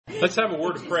Let's have a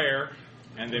word of prayer,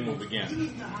 and then we'll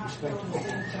begin.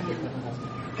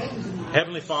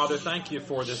 Heavenly Father, thank you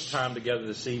for this time together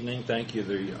this evening. Thank you for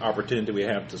the opportunity we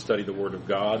have to study the Word of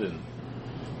God, and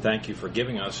thank you for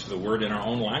giving us the Word in our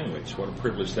own language. What a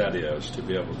privilege that is to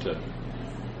be able to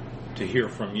hear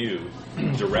from you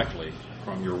directly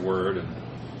from your Word. And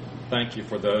thank you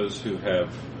for those who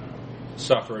have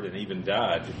suffered and even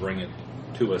died to bring it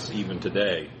to us even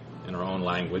today in our own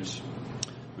language.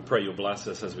 We pray you'll bless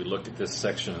us as we look at this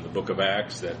section in the book of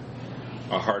Acts, that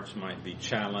our hearts might be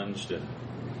challenged and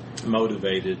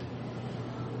motivated,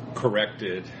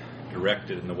 corrected,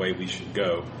 directed in the way we should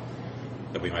go,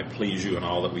 that we might please you in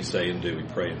all that we say and do. We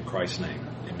pray in Christ's name.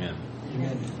 Amen.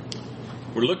 Amen.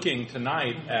 We're looking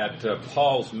tonight at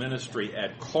Paul's ministry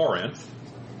at Corinth.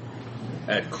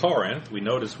 At Corinth, we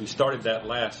noticed we started that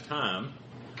last time.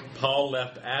 Paul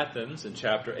left Athens in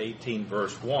chapter 18,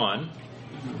 verse 1,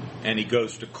 and he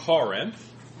goes to Corinth.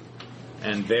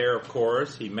 And there, of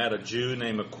course, he met a Jew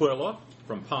named Aquila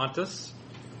from Pontus,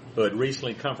 who had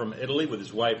recently come from Italy with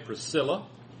his wife Priscilla,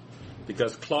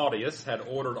 because Claudius had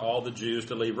ordered all the Jews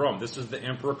to leave Rome. This is the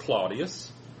Emperor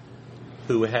Claudius,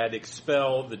 who had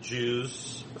expelled the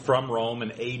Jews from Rome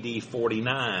in AD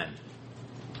 49.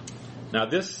 Now,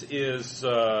 this is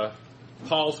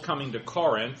Paul's coming to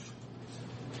Corinth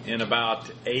in about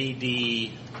AD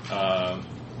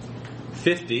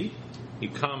 50. He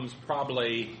comes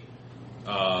probably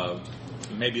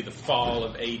maybe the fall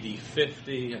of AD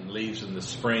 50 and leaves in the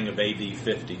spring of AD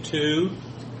 52.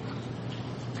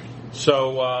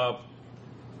 So,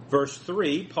 verse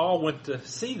 3, Paul went to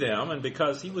see them, and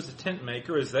because he was a tent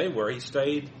maker as they were, he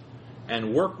stayed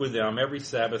and worked with them every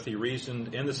Sabbath. He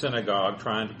reasoned in the synagogue,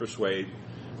 trying to persuade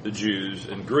the Jews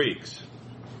and Greeks.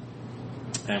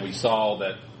 And we saw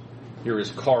that here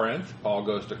is Corinth. Paul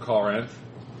goes to Corinth.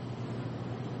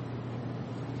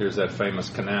 Here's that famous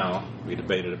canal we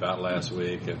debated about last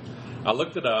week. And I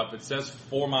looked it up. It says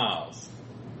 4 miles.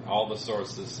 All the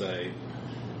sources say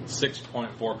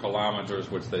 6.4 kilometers,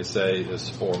 which they say is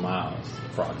 4 miles,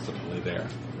 approximately there.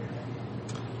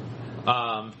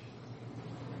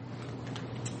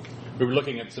 We were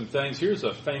looking at some things. Here's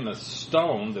a famous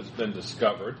stone that's been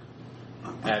discovered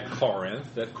at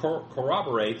Corinth that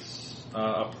corroborates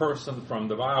a person from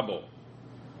the Bible.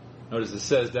 Notice it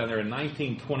says down there in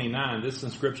 1929, this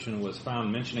inscription was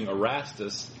found mentioning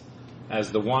Erastus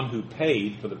as the one who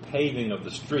paid for the paving of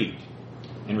the street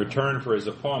in return for his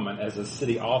appointment as a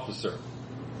city officer.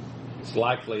 It's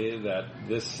likely that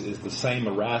this is the same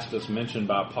Erastus mentioned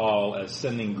by Paul as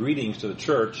sending greetings to the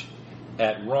church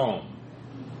at Rome.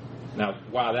 Now,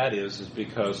 why that is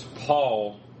because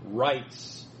Paul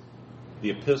writes the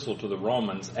epistle to the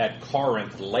Romans at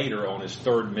Corinth later on his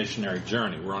third missionary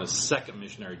journey. We're on his second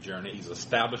missionary journey. He's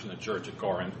establishing a church at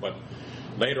Corinth, but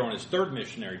later on his third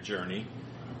missionary journey,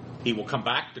 he will come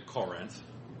back to Corinth,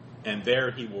 and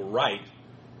there he will write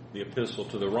the epistle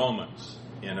to the Romans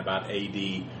in about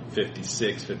AD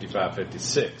 56, 55,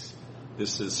 56.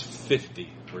 This is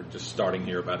 50. We're just starting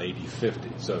here about AD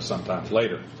 50, so sometimes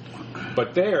later.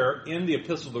 But there, in the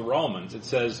epistle to the Romans, it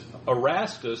says,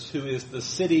 Erastus, who is the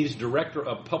city's director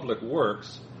of public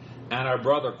works, and our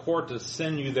brother Quartus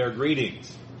send you their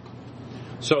greetings.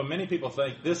 So many people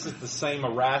think this is the same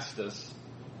Erastus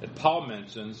that Paul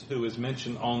mentions, who is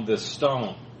mentioned on this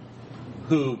stone,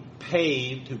 who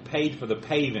paid for the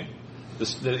paving.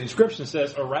 The inscription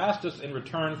says, Erastus, in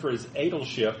return for his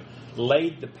aedileship,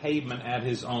 laid the pavement at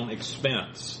his own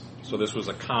expense. So this was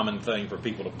a common thing for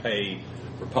people to pay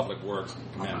for public works.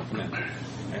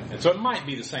 And so it might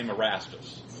be the same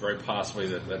Erastus, very possibly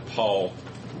that Paul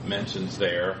mentions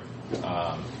there.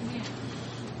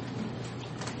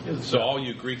 So all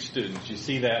you Greek students, you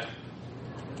see that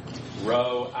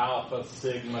rho, alpha,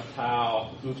 sigma,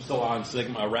 tau, upsilon,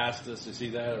 sigma, Erastus. You see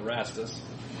that? Erastus.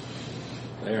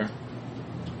 There.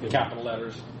 Capital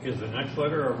letters. Is the next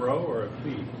letter a rho or a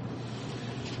P?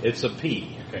 It's a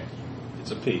P. Okay. It's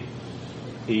a P.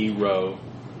 P, rho,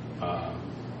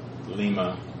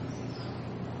 Lima.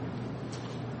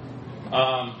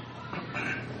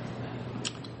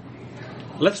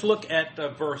 Let's look at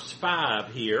verse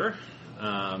 5 here.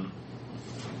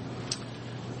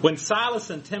 When Silas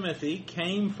and Timothy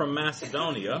came from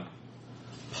Macedonia,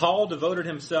 Paul devoted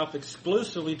himself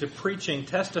exclusively to preaching,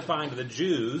 testifying to the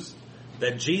Jews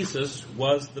that Jesus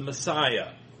was the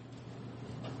Messiah.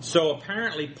 So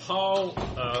apparently Paul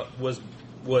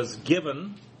was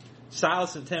given,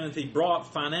 Silas and Timothy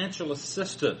brought financial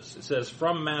assistance, it says,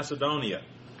 from Macedonia.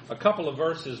 A couple of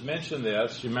verses mention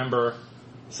this. You remember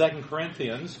 2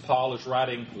 Corinthians, Paul is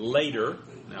writing later.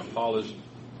 Now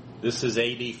this is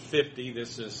AD 50,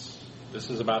 this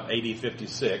is about AD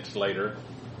 56 later.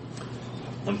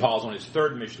 When Paul's on his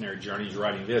third missionary journey, he's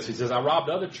writing this. He says, I robbed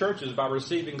other churches by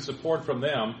receiving support from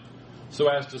them so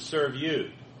as to serve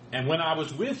you. And when I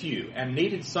was with you and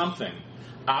needed something,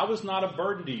 I was not a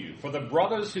burden to you. For the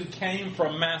brothers who came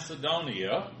from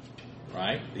Macedonia,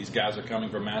 right? These guys are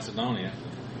coming from Macedonia.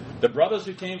 The brothers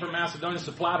who came from Macedonia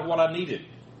supplied what I needed.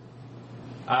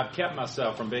 I've kept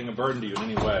myself from being a burden to you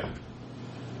in any way.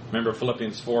 Remember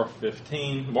Philippians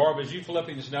 4:15. Moreover, as you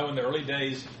Philippians know, in the early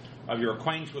days of your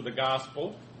acquaintance with the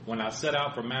gospel, when I set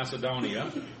out from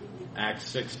Macedonia, Acts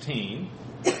 16,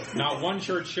 not one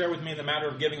church shared with me in the matter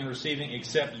of giving and receiving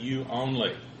except you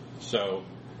only. So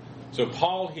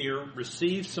Paul here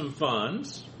received some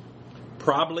funds,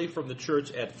 probably from the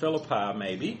church at Philippi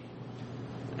maybe,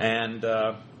 and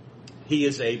he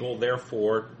is able,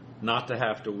 therefore, not to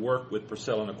have to work with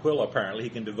Priscilla and Aquila, apparently. He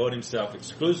can devote himself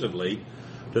exclusively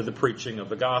to the preaching of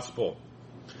the gospel.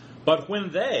 But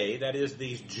when they, that is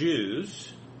these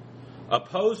Jews,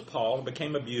 opposed Paul and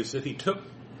became abusive, he took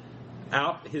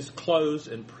out his clothes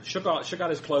and shook out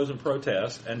his clothes in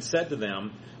protest and said to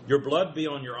them, your blood be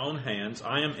on your own hands.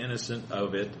 I am innocent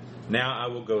of it. Now I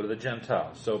will go to the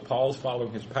Gentiles. So Paul's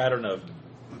following his pattern of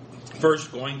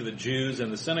first going to the Jews in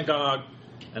the synagogue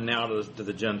and now to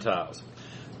the Gentiles.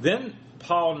 Then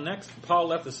Paul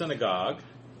left the synagogue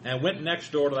and went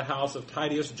next door to the house of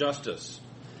Titius Justus,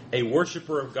 a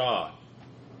worshiper of God.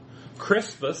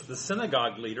 Crispus, the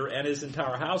synagogue leader, and his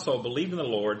entire household believed in the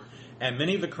Lord, and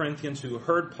many of the Corinthians who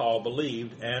heard Paul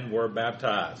believed and were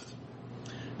baptized.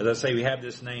 As I say, we have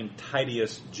this name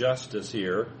Titius Justus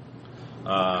here.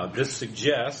 This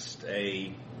suggests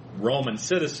a Roman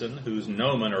citizen whose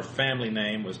nomen or family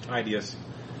name was Titius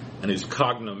and whose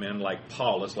cognomen, like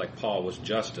Paulus, like Paul, was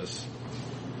Justus.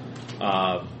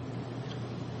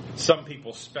 Some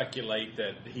people speculate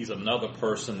that he's another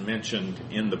person mentioned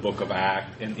in the book of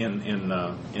Acts, in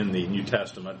the New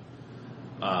Testament.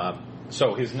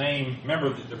 So his name,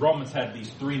 remember the Romans had these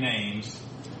three names,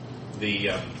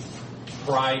 the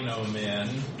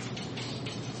praenomen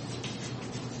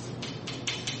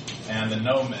and the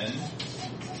nomen.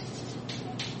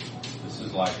 This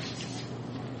is like,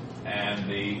 and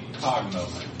the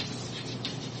cognomen.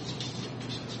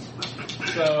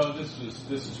 So this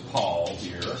is Paul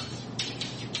here.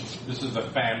 This is a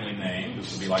family name.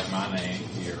 This would be like my name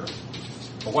here.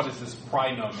 But what is this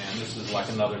praenomen? This is like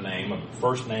another name, a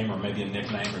first name or maybe a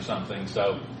nickname or something.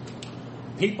 So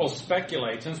people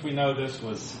speculate, since we know this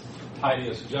was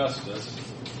Titius Justus,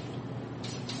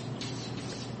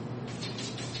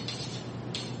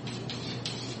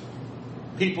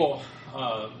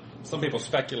 some people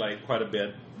speculate quite a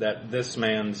bit that this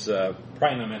man's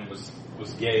praenomen was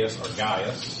Gaius or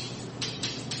Gaius.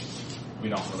 We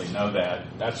don't really know that.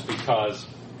 That's because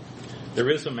there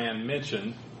is a man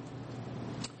mentioned.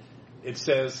 It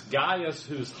says, Gaius,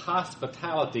 whose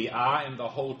hospitality I and the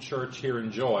whole church here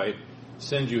enjoy,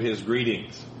 send you his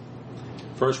greetings.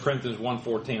 1 Corinthians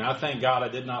 1:14. I thank God I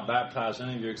did not baptize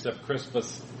any of you except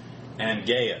Crispus and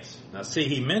Gaius. Now see,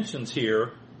 he mentions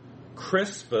here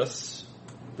Crispus,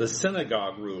 the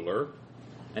synagogue ruler,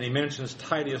 and he mentions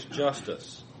Titius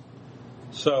Justus.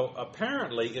 So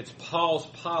apparently it's Paul's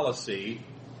policy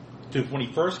to, when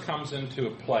he first comes into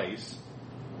a place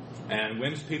and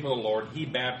wins people to the Lord, he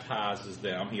baptizes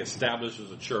them, he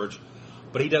establishes a church,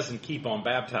 but he doesn't keep on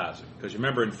baptizing. Because you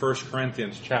remember in 1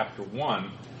 Corinthians chapter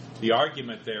 1, the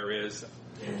argument there is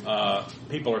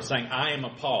people are saying, I am a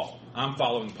Paul, I'm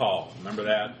following Paul. Remember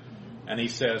that? And he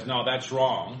says, no, that's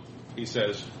wrong. He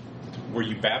says, were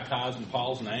you baptized in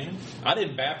Paul's name? I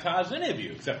didn't baptize any of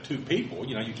you except two people.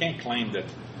 You know, you can't claim that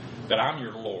I'm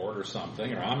your Lord or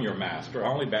something, or I'm your master. I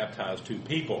only baptized two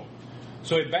people.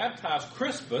 So he baptized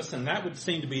Crispus, and that would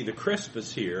seem to be the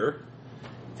Crispus here,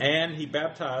 and he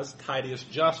baptized Titius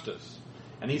Justus.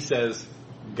 And he says,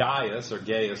 Gaius, or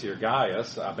Gaius here,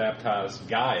 Gaius, I baptized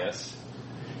Gaius.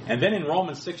 And then in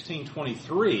Romans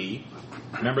 16:23,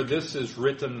 remember this is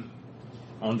written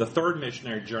on the third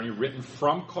missionary journey, written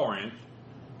from Corinth.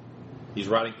 He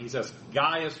says,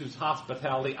 Gaius, whose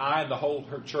hospitality I and the whole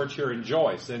church here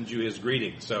enjoy, sends you his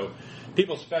greetings. So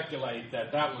people speculate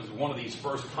that was one of these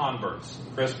first converts,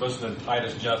 Crispus and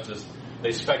Titius Justus.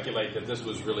 They speculate that this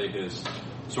was really his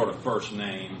sort of first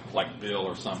name, like Bill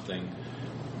or something.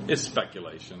 It's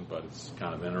speculation, but it's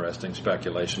kind of interesting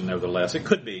speculation nevertheless. It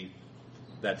could be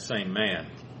that same man.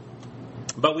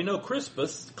 But we know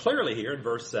Crispus clearly here in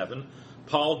verse 7,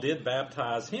 Paul did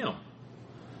baptize him.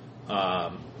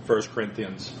 1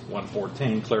 Corinthians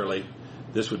 1:14, clearly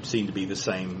this would seem to be the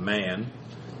same man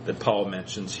that Paul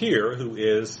mentions here, who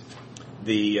is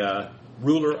the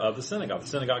ruler of the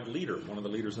synagogue leader, one of the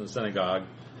leaders in the synagogue.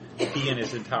 He and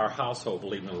his entire household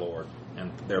believe in the Lord,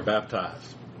 and they're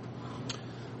baptized.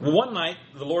 One night,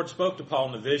 the Lord spoke to Paul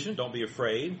in a vision. Don't be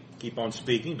afraid. Keep on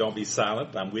speaking. Don't be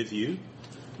silent. I'm with you.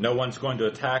 No one's going to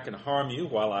attack and harm you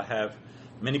while I have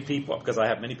many people, because I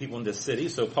have many people in this city.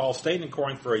 So Paul stayed in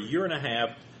Corinth for a year and a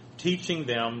half, teaching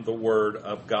them the word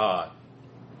of God.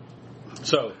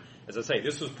 So, as I say,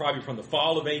 this was probably from the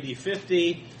fall of AD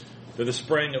 50 to the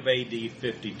spring of AD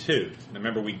 52. Now,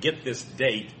 remember, we get this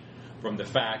date from the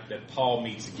fact that Paul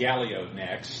meets Gallio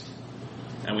next.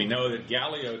 And we know that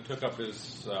Gallio took up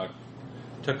his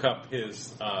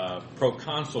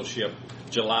proconsulship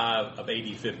July of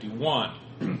AD 51.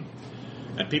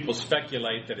 And people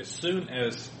speculate that as soon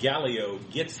as Gallio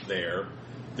gets there,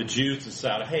 the Jews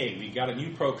decide, hey, we got a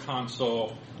new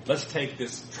proconsul. Let's take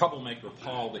this troublemaker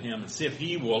Paul to him and see if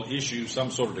he will issue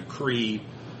some sort of decree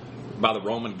by the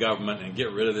Roman government and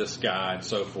get rid of this guy and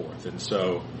so forth. And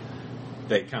so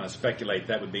they kind of speculate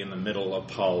that would be in the middle of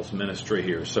Paul's ministry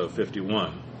here, so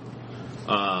 51.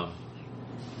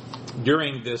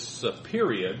 During this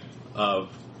period of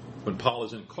when Paul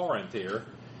is in Corinth here,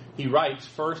 he writes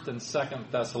 1st and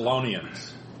 2nd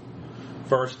Thessalonians.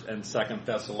 1st and 2nd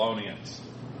Thessalonians.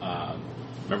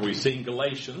 Remember, we've seen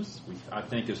Galatians, I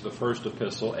think is the first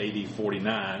epistle, AD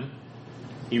 49.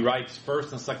 He writes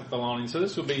 1st and 2nd Thessalonians, so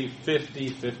this will be 50,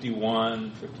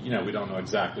 51, 50, we don't know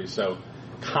exactly, so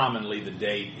commonly the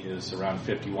date is around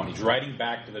 51. He's writing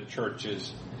back to the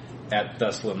churches at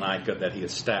Thessalonica that he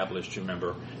established,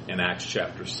 remember, in Acts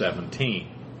chapter 17.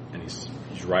 And he's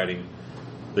writing,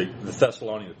 the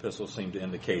Thessalonian epistles seem to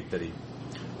indicate that he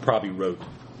probably wrote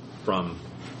from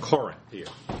Corinth here.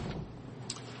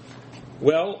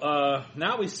 Well,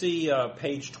 now we see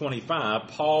page 25,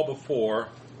 Paul before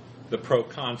the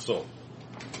proconsul.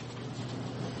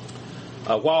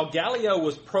 While Gallio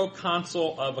was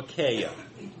proconsul of Achaia,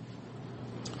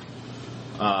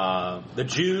 the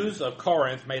Jews of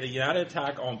Corinth made a united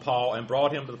attack on Paul and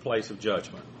brought him to the place of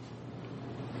judgment.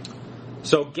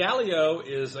 So Gallio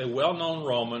is a well-known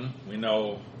Roman. We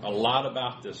know a lot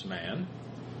about this man.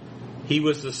 He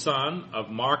was the son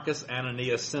of Marcus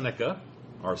Ananias Seneca,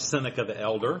 or Seneca the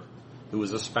Elder, who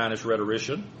was a Spanish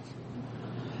rhetorician,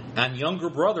 and younger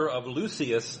brother of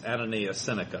Lucius Ananias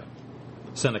Seneca.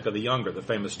 Seneca the Younger, the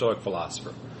famous Stoic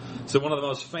philosopher. So one of the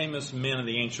most famous men in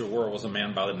the ancient world was a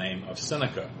man by the name of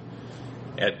Seneca.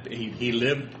 He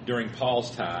lived during Paul's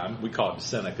time. We call him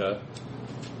Seneca.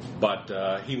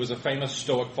 But he was a famous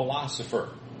Stoic philosopher.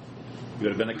 He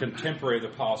would have been a contemporary of the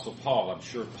Apostle Paul. I'm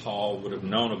sure Paul would have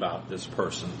known about this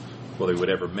person. Whether he would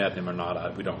have ever met him or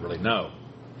not, we don't really know.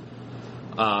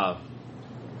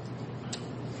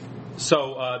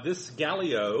 So this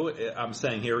Gallio, I'm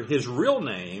saying here, his real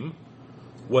name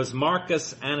was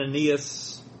Marcus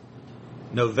Ananias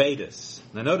Novatus.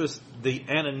 Now notice the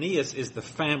Ananias is the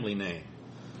family name.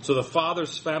 So the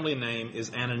father's family name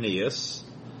is Ananias.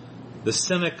 The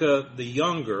Seneca the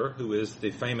Younger, who is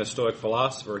the famous Stoic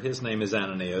philosopher, his name is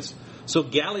Ananias. So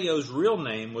Gallio's real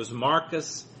name was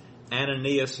Marcus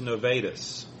Ananias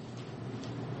Novatus.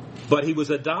 But he was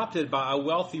adopted by a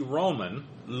wealthy Roman,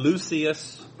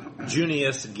 Lucius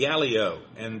Junius Gallio,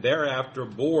 and thereafter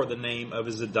bore the name of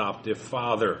his adoptive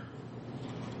father.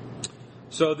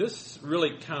 So this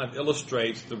really kind of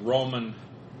illustrates the Roman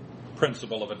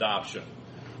principle of adoption.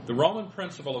 The Roman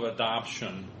principle of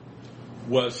adoption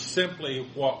was simply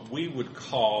what we would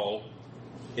call,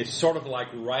 it's sort of like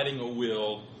writing a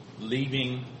will,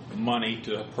 leaving money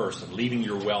to a person, leaving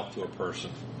your wealth to a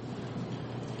person.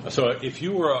 So if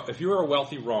you were a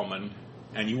wealthy Roman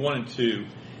and you wanted to,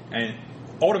 and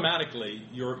automatically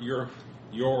your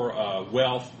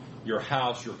wealth, your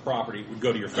house, your property would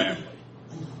go to your family,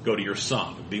 go to your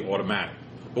son. It would be automatic.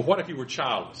 But what if you were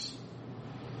childless,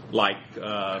 like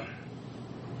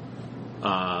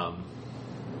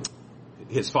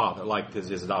his father, like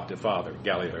his adoptive father,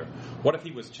 Gallio? What if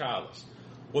he was childless?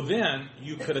 Well, then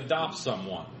you could adopt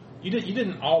someone. You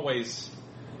didn't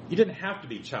have to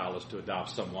be childless to adopt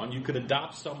someone. You could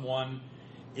adopt someone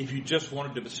if you just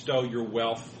wanted to bestow your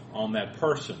wealth on that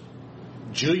person.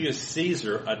 Julius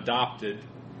Caesar adopted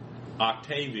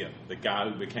Octavian, the guy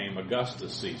who became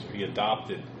Augustus Caesar. He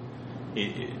adopted.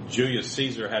 Julius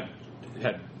Caesar had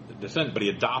descended, but he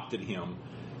adopted him.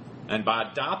 And by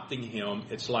adopting him,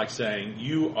 it's like saying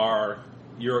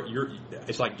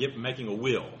it's like making a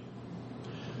will.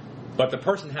 But the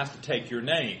person has to take your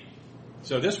name.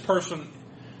 So this person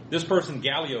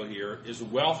Gallio here is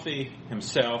wealthy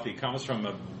himself. He comes from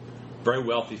a very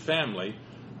wealthy family,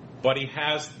 but he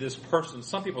has this person.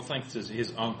 Some people think this is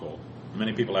his uncle.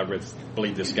 Many people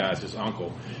believe this guy is his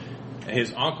uncle.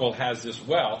 His uncle has this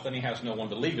wealth, and he has no one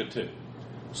to leave it to.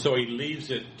 So he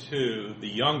leaves it to the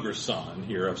younger son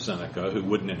here of Seneca, who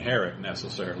wouldn't inherit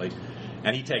necessarily,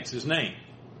 and he takes his name.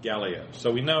 Gallio.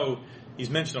 So we know he's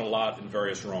mentioned a lot in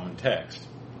various Roman texts.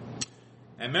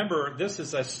 And remember, this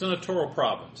is a senatorial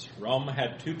province. Rome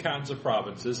had two kinds of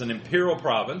provinces: an imperial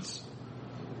province,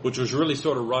 which was really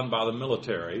sort of run by the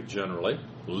military generally.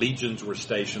 Legions were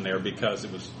stationed there because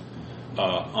it was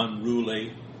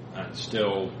unruly and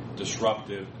still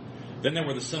disruptive. Then there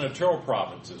were the senatorial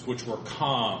provinces, which were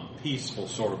calm, peaceful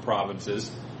sort of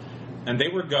provinces, and they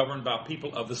were governed by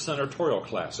people of the senatorial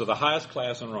class. So the highest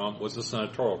class in Rome was the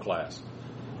senatorial class,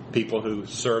 people who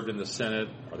served in the Senate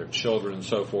or their children and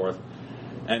so forth.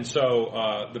 And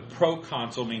so the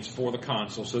proconsul means for the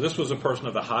consul. So this was a person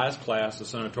of the highest class, the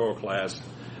senatorial class.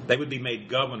 They would be made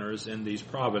governors in these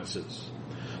provinces.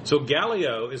 So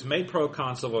Gallio is made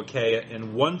proconsul of Achaia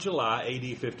in 1 July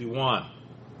AD 51.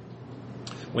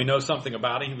 We know something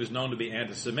about him. He was known to be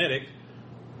anti-Semitic,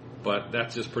 but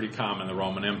that's just pretty common in the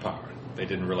Roman Empire.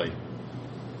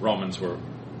 Romans were,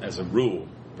 as a rule,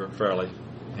 fairly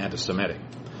anti-Semitic.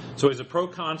 So he's a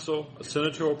proconsul, a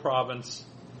senatorial province.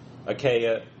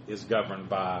 Achaia is governed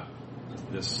by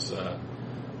this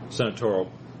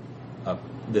senatorial,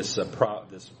 this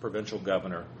provincial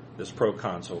governor, this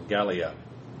proconsul, Gallio.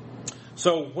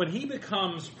 So when he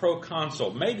becomes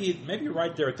proconsul, maybe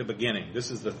right there at the beginning,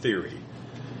 this is the theory,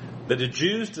 that the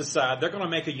Jews decide they're going to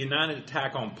make a united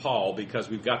attack on Paul because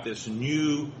we've got this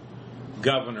new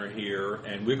governor here,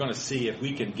 and we're going to see if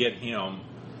we can get him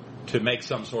to make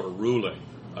some sort of ruling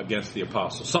against the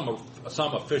apostles,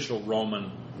 some official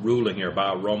Roman ruling here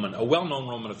by a well-known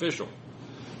Roman official.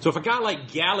 So if a guy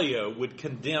like Gallio would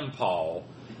condemn Paul,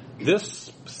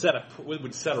 this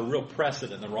would set a real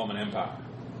precedent in the Roman Empire.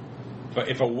 But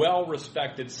if a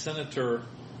well-respected senator,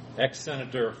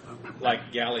 ex-senator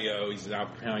like Gallio, he's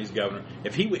governor,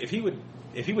 if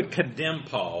he would condemn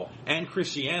Paul and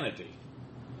Christianity.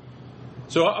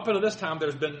 So up until this time,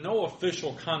 there's been no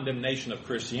official condemnation of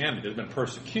Christianity. There's been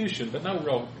persecution, but no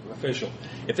real official.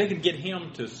 If they could get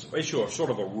him to issue a sort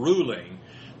of a ruling,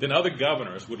 then other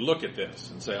governors would look at this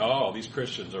and say, "Oh, these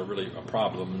Christians are really a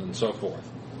problem," and so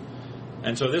forth.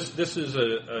 And so this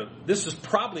is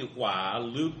probably why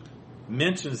Luke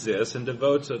mentions this and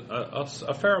devotes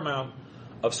a fair amount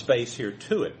of space here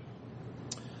to it.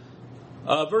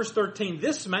 Verse 13,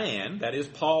 this man, that is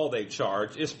Paul they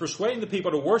charge, is persuading the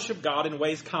people to worship God in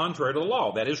ways contrary to the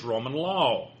law, that is Roman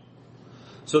law.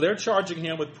 So they're charging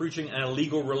him with preaching an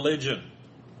illegal religion.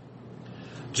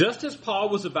 Just as Paul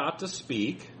was about to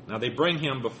speak, now they bring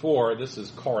him before, this is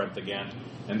Corinth again,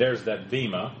 and there's that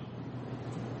bema.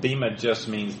 Bema just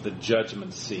means the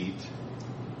judgment seat.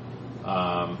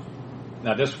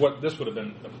 Now this would have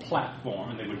been the platform,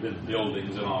 and they would have been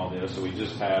buildings and all this, so we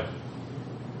just have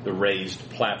the raised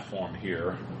platform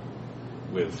here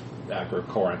with Acra,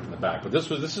 Corinth in the back. But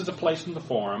this is a place in the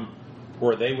forum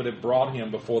where they would have brought him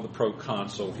before the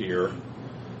proconsul here,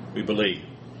 we believe.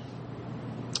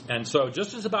 And so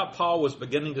just as about Paul was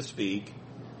beginning to speak,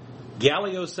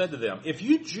 Gallio said to them, if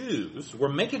you Jews were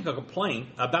making a complaint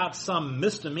about some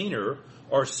misdemeanor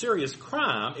or serious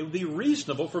crime, it would be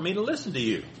reasonable for me to listen to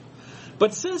you.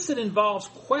 But since it involves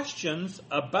questions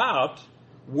about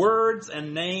words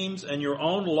and names and your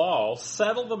own law,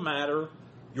 settle the matter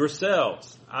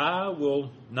yourselves. I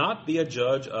will not be a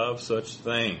judge of such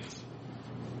things.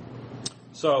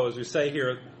 So, as we say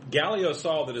here, Gallio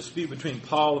saw the dispute between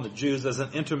Paul and the Jews as an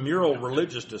intramural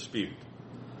religious dispute.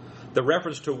 The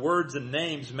reference to words and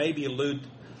names maybe allude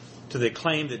to the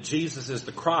claim that Jesus is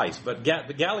the Christ. But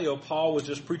Gallio, Paul was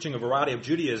just preaching a variety of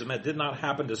Judaism that did not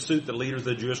happen to suit the leaders of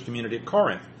the Jewish community at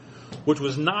Corinth, which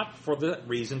was not for that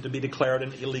reason to be declared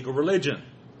an illegal religion.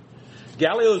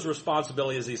 Gallio's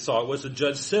responsibility, as he saw it, was to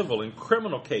judge civil and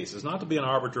criminal cases, not to be an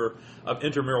arbiter of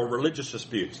intramural religious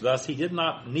disputes. Thus, he did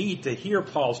not need to hear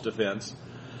Paul's defense,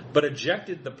 but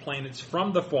ejected the plaintiffs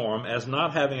from the forum as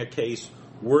not having a case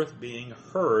worth being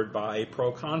heard by a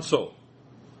proconsul.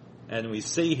 And we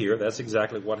see here that's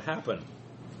exactly what happened.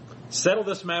 Settle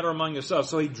this matter among yourselves.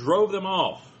 So he drove them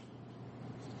off.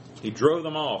 He drove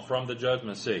them off from the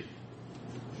judgment seat.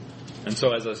 And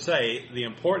so, as I say, the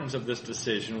importance of this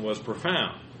decision was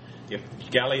profound. If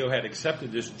Gallio had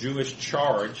accepted this Jewish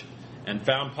charge and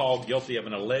found Paul guilty of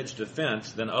an alleged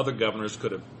offense, then other governors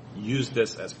could have used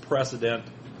this as precedent,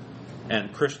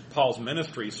 and Paul's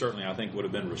ministry certainly, I think, would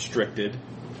have been restricted.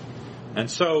 And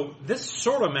so this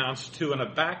sort of amounts to, in a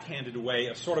backhanded way,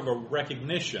 a sort of a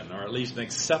recognition, or at least an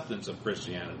acceptance of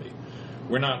Christianity.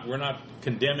 We're not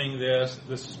condemning this.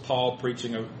 This is Paul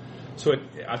preaching.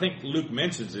 I think Luke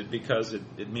mentions it because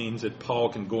it means that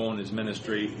Paul can go on his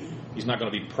ministry. He's not going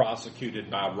to be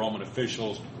prosecuted by Roman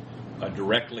officials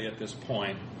directly at this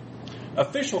point.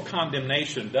 Official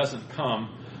condemnation doesn't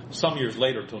come some years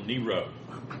later till Nero.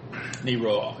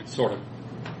 Nero sort of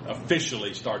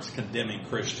officially starts condemning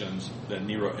Christians,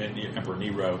 Emperor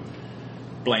Nero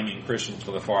blaming Christians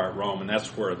for the fire at Rome, and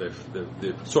that's where the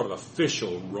sort of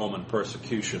official Roman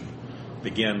persecution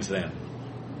begins then.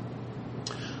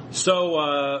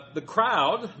 So the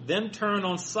crowd then turned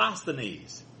on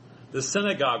Sosthenes, the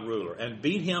synagogue ruler, and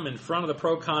beat him in front of the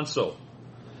proconsul,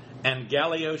 and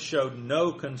Gallio showed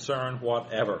no concern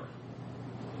whatever.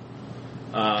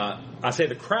 I say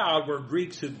the crowd were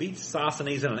Greeks who beat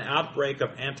Sosthenes in an outbreak of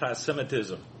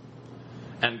anti-Semitism.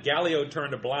 And Gallio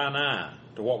turned a blind eye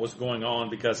to what was going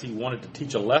on because he wanted to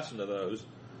teach a lesson to those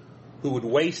who would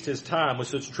waste his time with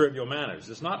such trivial matters.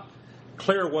 It's not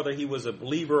clear whether he was a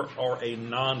believer or a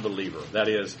non-believer. That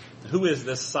is, who is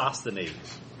this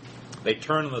Sosthenes? They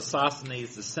turn on the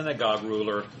Sosthenes, the synagogue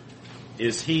ruler.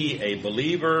 Is he a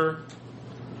believer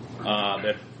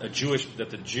that the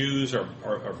Jews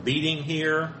are beating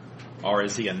here? Or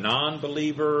is he a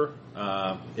non-believer?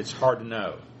 It's hard to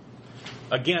know.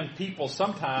 Again, people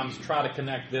sometimes try to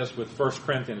connect this with 1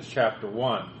 Corinthians chapter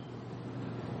 1.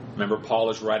 Remember,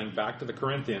 Paul is writing back to the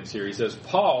Corinthians here. He says,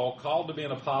 Paul, called to be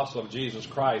an apostle of Jesus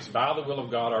Christ by the will of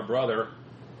God our brother,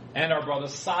 and our brother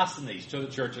Sosthenes to the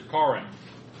church at Corinth.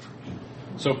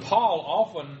 So Paul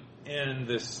often in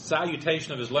the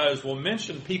salutation of his letters will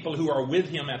mention people who are with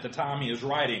him at the time he is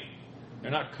writing. They're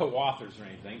not co-authors or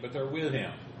anything, but they're with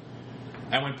him.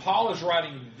 And when Paul is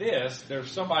writing this,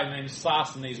 there's somebody named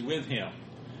Sosthenes with him.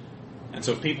 And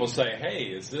so people say, hey,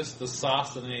 is this the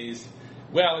Sosthenes?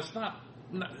 Well, it's not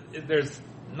there's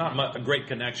not a great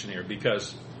connection here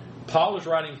because Paul is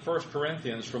writing 1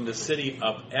 Corinthians from the city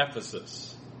of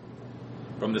Ephesus.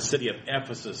 From the city of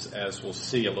Ephesus, as we'll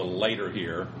see a little later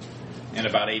here, in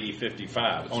about AD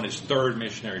 55, on his third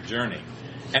missionary journey.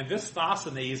 And this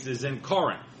Sosthenes is in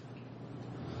Corinth.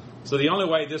 So the only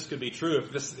way this could be true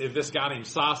if this guy named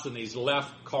Sosthenes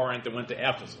left Corinth and went to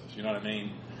Ephesus, you know what I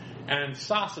mean? And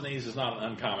Sosthenes is not an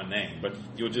uncommon name, but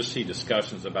you'll just see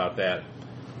discussions about that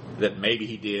maybe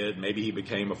he did, maybe he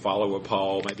became a follower of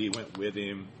Paul, maybe he went with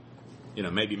him,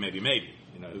 maybe.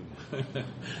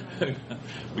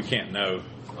 We can't know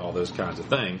all those kinds of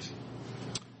things.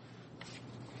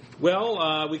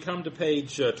 Well, we come to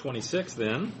page 26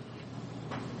 then.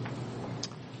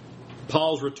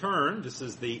 Paul's return. This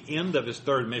is the end of his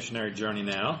third missionary journey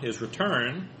now. His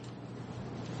return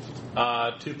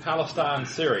to Palestine,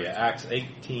 Syria. Acts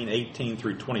 18:18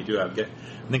 through 22. I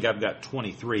think I've got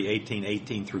 23,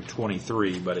 18:18 through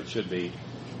 23, but it should be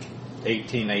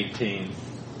 18:18,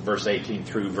 verse 18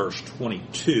 through verse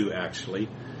 22, actually,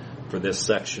 for this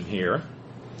section here.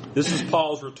 This is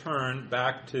Paul's return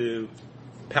back to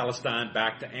Palestine,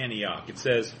 back to Antioch. It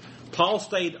says, Paul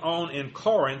stayed on in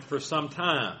Corinth for some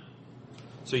time.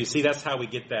 So you see, that's how we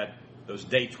get those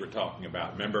dates we're talking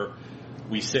about. Remember,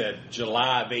 we said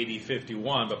July of AD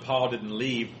 51, but Paul didn't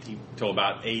leave until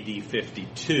about AD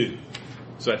 52.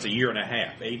 So that's a year and a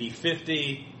half. AD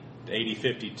 50 to AD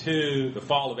 52, the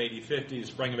fall of AD 50, the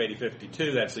spring of AD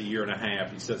 52, that's a year and a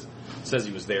half. He says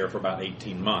he was there for about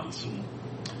 18 months.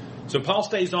 So Paul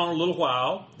stays on a little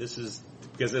while. This is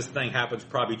because this thing happens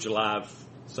probably July,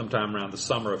 sometime around the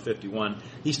summer of 51.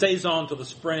 He stays on till the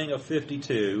spring of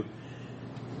 52.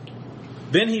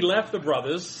 Then he left the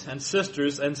brothers and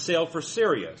sisters and sailed for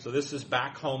Syria. So this is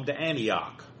back home to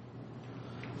Antioch,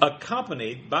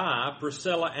 accompanied by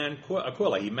Priscilla and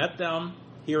Aquila. He met them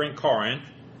here in Corinth,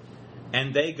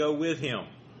 and they go with him.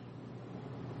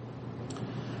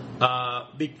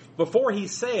 Before he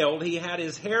sailed, he had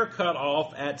his hair cut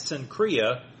off at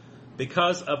Cenchrea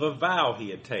because of a vow he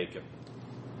had taken.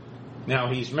 Now,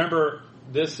 remember,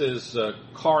 this is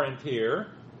Corinth here.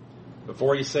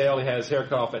 Before he sailed, he had his hair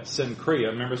cut off at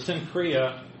Cenchrea. Remember,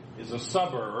 Cenchrea is a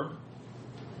suburb.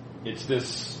 It's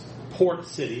this port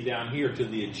city down here to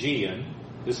the Aegean.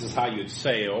 This is how you'd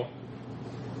sail.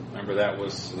 Remember,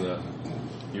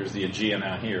 here's the Aegean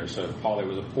out here. So probably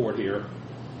was a port here,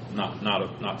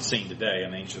 not seen today,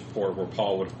 an ancient port where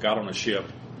Paul would have got on a ship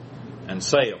and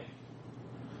sailed.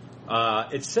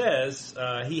 It says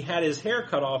he had his hair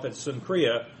cut off at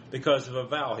Cenchrea because of a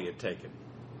vow he had taken.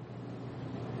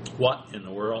 What in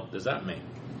the world does that mean?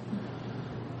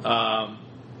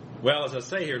 Well, as I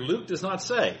say here, Luke does not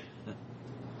say.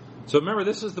 So remember,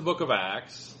 this is the book of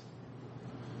Acts.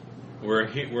 We're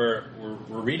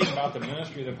reading about the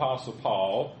ministry of the Apostle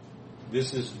Paul.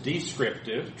 This is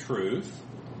descriptive truth.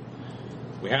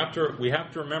 We have to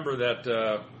remember that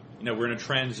we're in a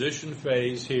transition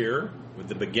phase here with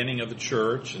the beginning of the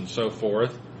church and so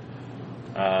forth.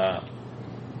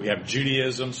 We have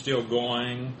Judaism still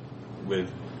going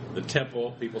with the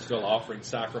temple, people still offering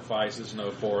sacrifices and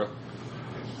so forth.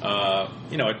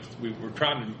 we're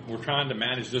trying to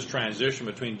manage this transition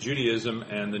between Judaism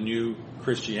and the new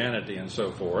Christianity and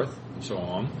so forth and so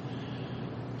on.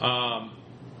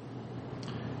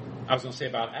 I was going to say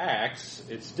about Acts,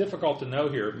 it's difficult to know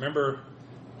here. Remember,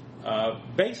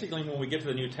 basically when we get to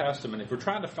the New Testament, if we're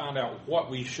trying to find out what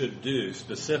we should do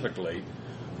specifically,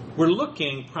 we're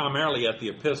looking primarily at the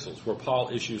epistles where Paul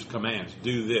issues commands.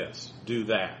 Do this, do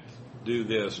that, do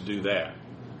this, do that.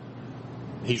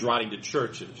 He's writing to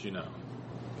churches, When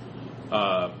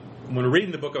we're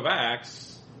reading the book of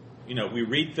Acts, we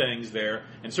read things there,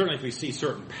 and certainly if we see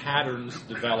certain patterns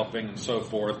developing and so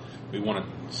forth, we want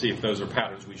to see if those are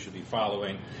patterns we should be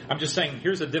following. I'm just saying,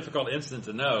 here's a difficult incident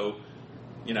to know,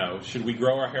 should we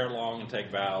grow our hair long and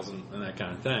take vows and that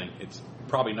kind of thing? It's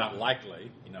probably not likely.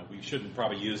 We shouldn't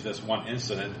probably use this one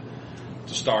incident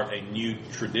to start a new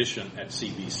tradition at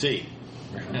CBC.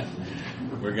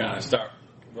 We're going to start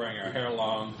growing our hair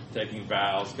long, taking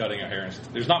vows, cutting our hair.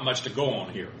 There's not much to go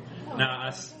on here.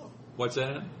 Now, what's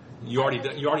that? You already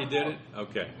did it?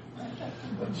 Okay.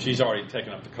 She's already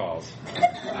taken up the cause.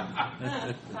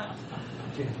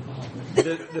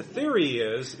 The theory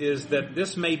is that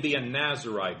this may be a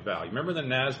Nazirite vow. You remember the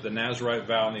Nazirite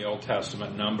vow in the Old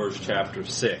Testament, Numbers chapter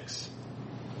 6.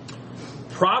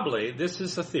 Probably, this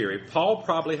is a theory, Paul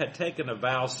probably had taken a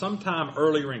vow sometime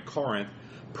earlier in Corinth,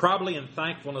 probably in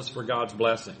thankfulness for God's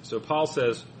blessing. So Paul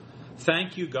says,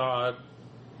 thank you, God,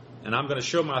 and I'm going to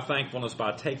show my thankfulness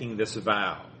by taking this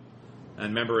vow. And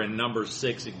remember, in Numbers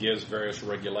 6, it gives various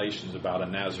regulations about a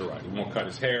Nazirite. He won't cut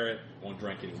his hair, won't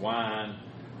drink any wine,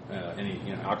 any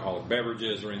alcoholic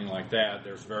beverages or anything like that.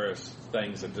 There's various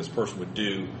things that this person would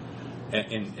do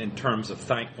in terms of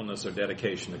thankfulness or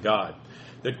dedication to God.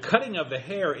 The cutting of the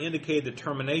hair indicated the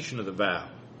termination of the vow.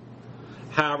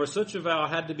 However, such a vow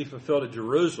had to be fulfilled at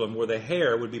Jerusalem, where the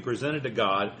hair would be presented to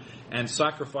God and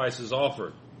sacrifices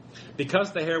offered.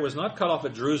 Because the hair was not cut off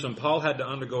at Jerusalem, Paul had to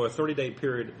undergo a 30-day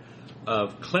period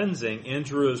of cleansing in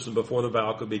Jerusalem before the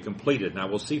vow could be completed. Now,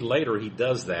 we'll see later he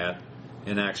does that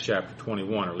in Acts chapter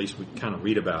 21, or at least we kind of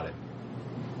read about it.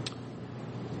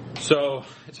 So,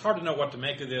 it's hard to know what to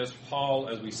make of this. Paul,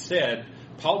 as we said,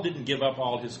 Paul didn't give up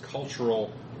all his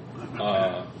cultural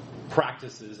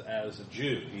practices as a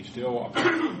Jew. He still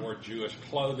wore Jewish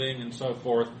clothing and so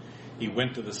forth. He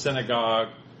went to the synagogue.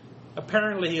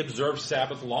 Apparently, he observed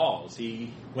Sabbath laws.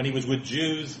 When he was with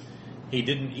Jews, he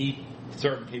didn't eat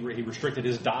he restricted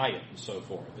his diet and so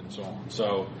forth and so on.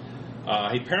 So,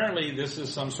 apparently, this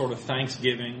is some sort of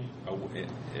thanksgiving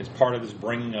as part of his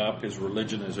bringing up. His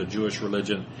religion is a Jewish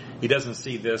religion. He doesn't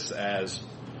see this as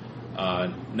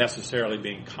necessarily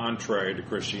being contrary to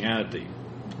Christianity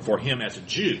for him as a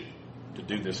Jew to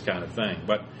do this kind of thing.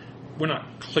 But we're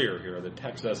not clear here. The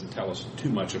text doesn't tell us too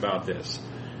much about this.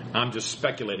 I'm just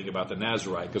speculating about the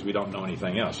Nazirite because we don't know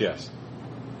anything else. Yes?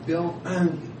 Bill,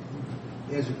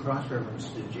 as a cross-reference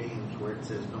to James where it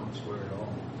says don't swear at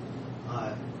all,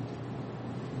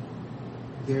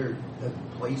 there are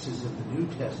places in the New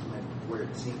Testament where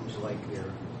it seems like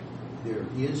there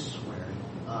is swearing.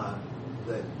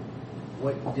 But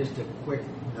just a quick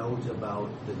note about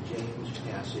the James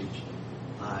passage,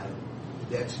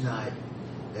 that's not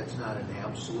an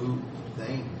absolute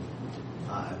thing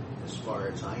as far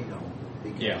as I know,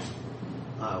 because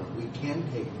we can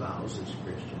take vows as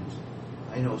Christians.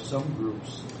 I know some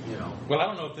groups, Well, I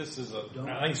don't know if this is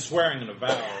I think swearing and a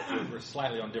vow, we're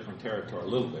slightly on different territory a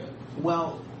little bit.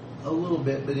 Well, a little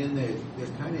bit, but they're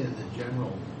kind of in the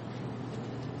general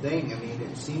thing. I mean,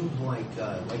 it seems like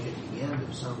at the end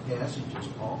of some passages,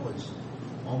 Paul is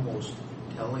almost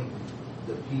telling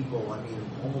the people,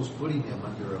 almost putting them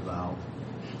under a vow.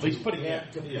 He's putting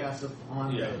to pass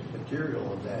upon the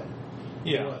material of that.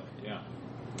 Yeah.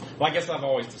 Well, I guess I've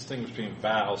always distinguished between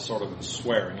vows sort of and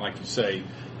swearing. Like you say,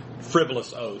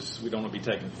 frivolous oaths. We don't want to be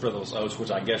taking frivolous oaths,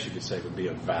 which I guess you could say would be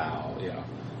a vow. Yeah.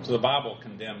 So the Bible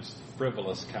condemns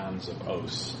frivolous kinds of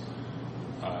oaths,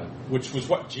 which was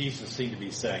what Jesus seemed to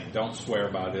be saying. Don't swear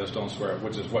by this, don't swear,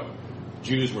 which is what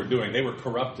Jews were doing. They were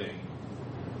corrupting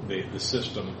the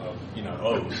system of,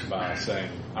 oaths by saying,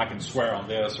 I can swear on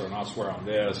this or not swear on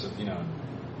this, and,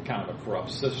 kind of a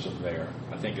corrupt system there,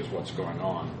 I think is what's going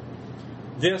on.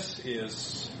 This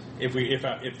is, if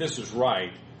this is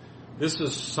right, this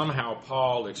is somehow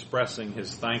Paul expressing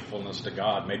his thankfulness to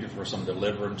God, maybe for some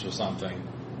deliverance or something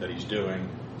that he's doing,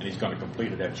 and he's going to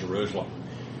complete it at Jerusalem.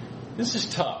 This is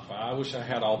tough. I wish I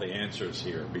had all the answers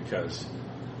here, because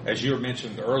as you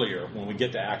mentioned earlier, when we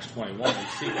get to Acts 21, we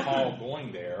see Paul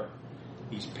going there.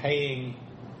 He's paying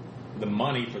the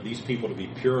money for these people to be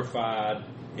purified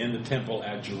in the temple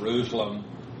at Jerusalem.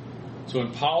 So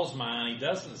in Paul's mind, he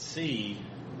doesn't see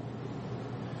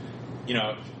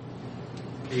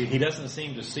he doesn't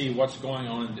seem to see what's going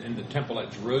on in the temple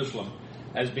at Jerusalem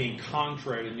as being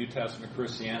contrary to New Testament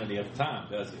Christianity at the time,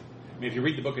 does he? I mean, if you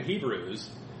read the book of Hebrews,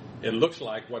 it looks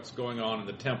like what's going on in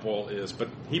the temple but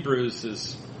Hebrews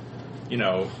is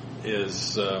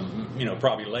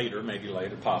probably later, maybe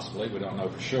later, possibly, we don't know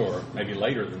for sure, maybe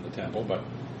later than the temple, but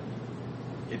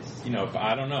it's,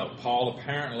 I don't know. Paul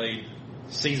apparently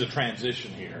sees a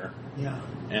transition here,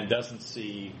 and doesn't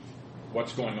see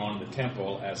what's going on in the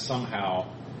temple as somehow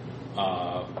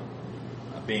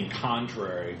being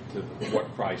contrary to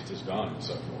what Christ has done and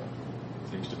so forth.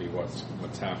 Seems to be what's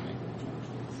happening.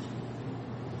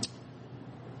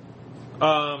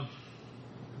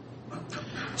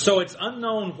 So it's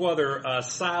unknown whether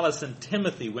Silas and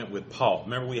Timothy went with Paul.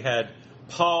 Remember, we had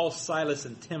Paul, Silas,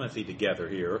 and Timothy together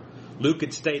here. Luke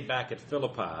had stayed back at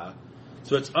Philippi.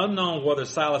 So it's unknown whether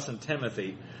Silas and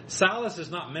Timothy. Silas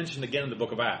is not mentioned again in the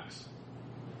book of Acts.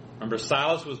 Remember,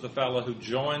 Silas was the fellow who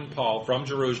joined Paul from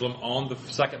Jerusalem on the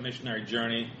second missionary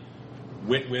journey,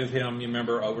 went with him, you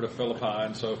remember, over to Philippi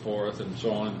and so forth and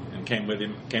so on, and came with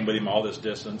him all this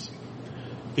distance.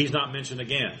 He's not mentioned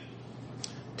again.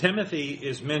 Timothy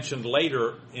is mentioned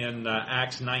later in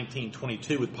Acts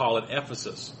 19:22 with Paul at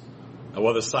Ephesus. Now,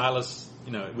 whether Silas,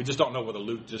 we just don't know whether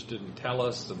Luke just didn't tell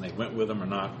us and they went with him or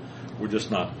not. We're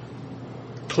just not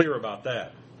clear about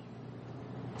that.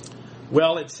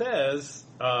 Well, it says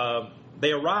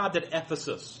they arrived at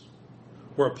Ephesus,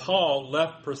 where Paul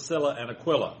left Priscilla and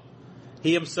Aquila.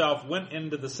 He himself went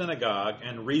into the synagogue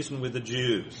and reasoned with the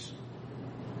Jews.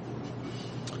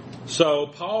 So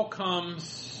Paul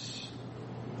comes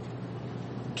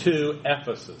to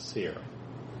Ephesus here.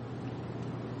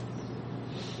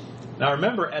 Now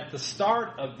remember, at the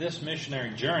start of this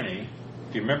missionary journey,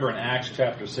 if you remember in Acts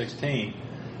chapter 16,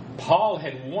 Paul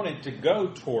had wanted to go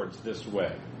towards this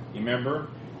way. You remember?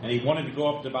 And he wanted to go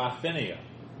up to Bithynia.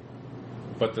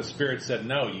 But the Spirit said,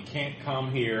 no, you can't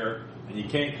come here, and you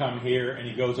can't come here, and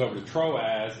he goes over to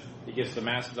Troas, he gets the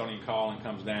Macedonian call and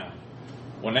comes down.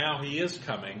 Well, now he is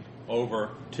coming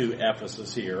over to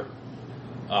Ephesus here,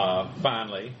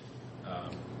 finally,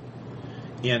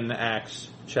 in Acts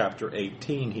chapter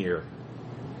 18 here.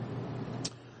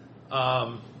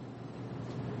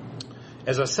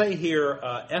 As I say here,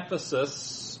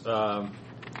 Ephesus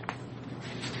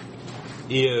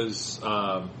is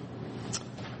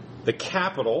the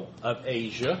capital of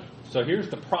Asia. So here's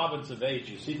the province of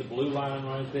Asia. You see the blue line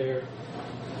right there?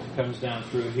 It comes down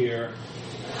through here.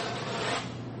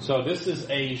 So this is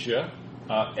Asia.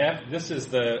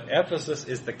 Ephesus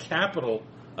is the capital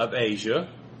of Asia,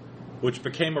 which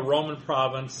became a Roman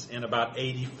province in about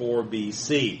 84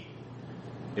 BC.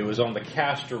 It was on the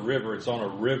Castor River. It's on a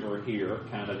river here,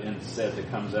 kind of inset that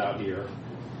comes out here.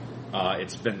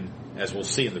 It's been, as we'll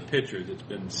see in the pictures, it's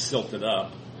been silted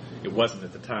up. It wasn't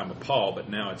at the time of Paul, but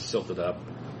now it's silted up.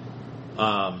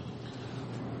 I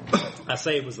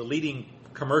say it was the leading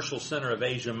commercial center of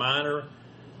Asia Minor.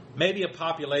 Maybe a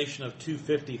population of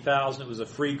 250,000. It was a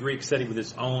free Greek city with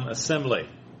its own assembly.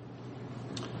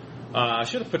 I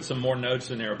should have put some more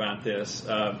notes in there about this.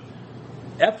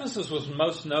 Ephesus was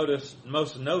most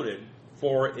noted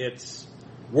for its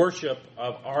worship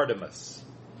of Artemis,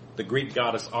 the Greek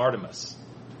goddess Artemis.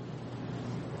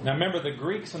 Now remember, the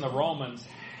Greeks and the Romans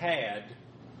had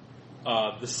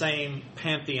the same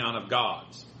pantheon of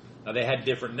gods. Now they had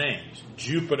different names.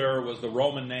 Jupiter was the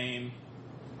Roman name.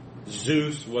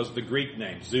 Zeus was the Greek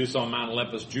name. Zeus on Mount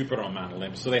Olympus, Jupiter on Mount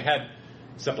Olympus. So they had,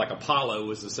 except like Apollo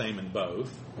was the same in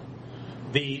both.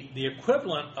 The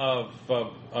equivalent of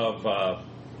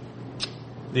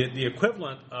the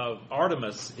equivalent of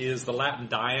Artemis is the Latin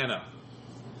Diana.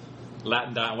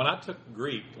 When I took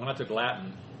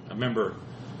Latin, I remember,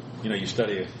 you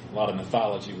study a lot of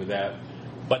mythology with that.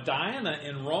 But Diana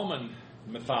in Roman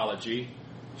mythology,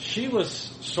 she was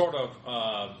sort of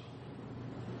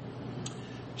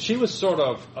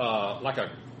like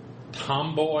a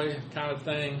tomboy kind of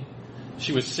thing.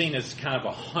 She was seen as kind of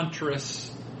a huntress,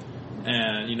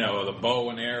 and the bow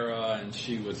and arrow, and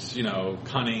she was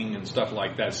cunning and stuff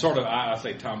like that. Sort of, I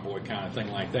say tomboy kind of thing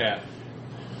like that.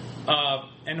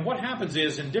 And what happens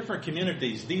is, in different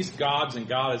communities, these gods and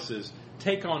goddesses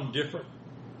take on different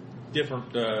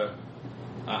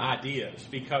ideas,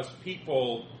 because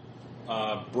people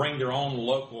bring their own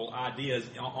local ideas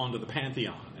onto the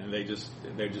pantheon, and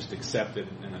they're just accepted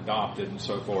and adopted and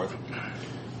so forth.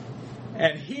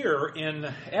 And here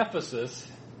in Ephesus,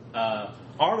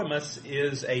 Artemis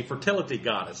is a fertility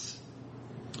goddess.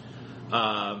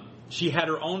 She had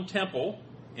her own temple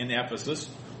in Ephesus,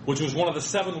 which was one of the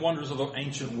 7 wonders of the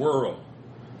ancient world.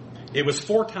 It was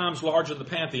 4 times larger than the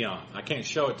Pantheon. I can't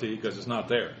show it to you because it's not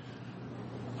there.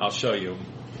 I'll show you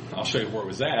where it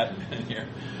was at in here.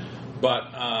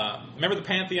 But remember the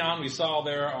Pantheon we saw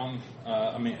there on,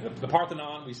 the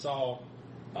Parthenon we saw.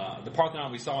 The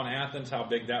Parthenon we saw in Athens, how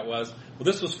big that was. Well,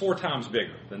 this was 4 times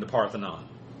bigger than the Parthenon.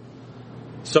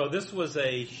 So this was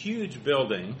a huge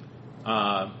building.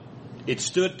 It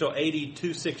stood till AD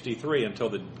 263 until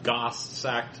the Goths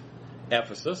sacked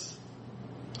Ephesus.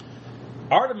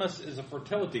 Artemis is a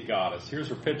fertility goddess. Here's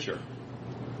her picture.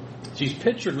 She's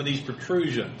pictured with these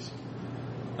protrusions.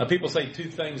 Now, people say 2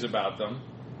 things about them.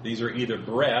 These are either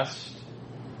breasts,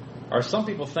 or some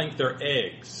people think they're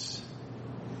eggs.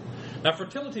 Now,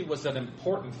 fertility was an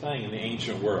important thing in the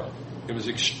ancient world. It was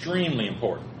extremely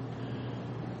important.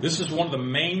 This is one of the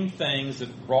main things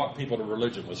that brought people to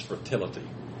religion, was fertility.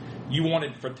 You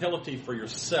wanted fertility for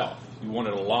yourself. You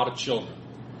wanted a lot of children,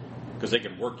 because they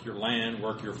could work your land,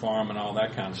 work your farm, and all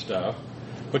that kind of stuff.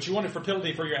 But you wanted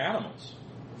fertility for your animals.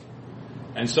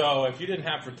 And so if you didn't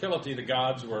have fertility, the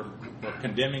gods were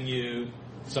condemning you,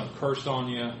 some curse on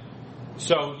you.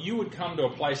 So you would come to a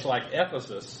place like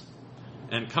Ephesus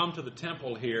and come to the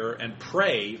temple here and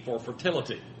pray for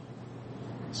fertility.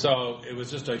 So it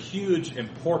was just a huge,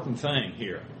 important thing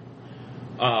here.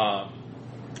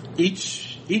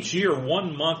 Each year,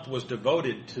 1 month was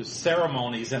devoted to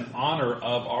ceremonies in honor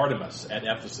of Artemis at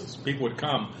Ephesus. People would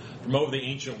come from over the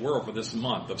ancient world for this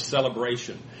month of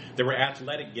celebration. There were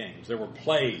athletic games, there were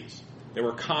plays, there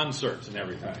were concerts and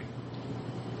everything.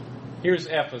 Here's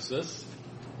Ephesus,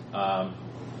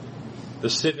 the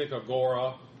civic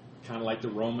agora, kind of like the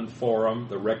Roman Forum,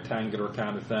 the rectangular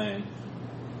kind of thing.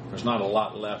 There's not a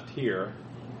lot left here.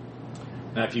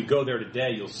 Now, if you go there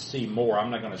today, you'll see more. I'm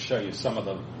not going to show you some of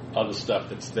the other stuff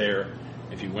that's there.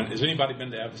 If you went, has anybody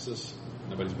been to Ephesus?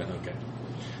 Nobody's been. Okay.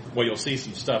 Well, you'll see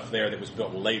some stuff there that was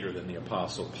built later than the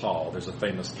Apostle Paul. There's a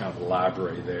famous kind of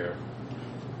library there.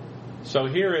 So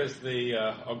here is the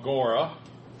agora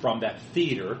from that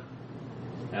theater,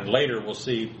 and later we'll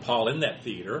see Paul in that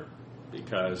theater,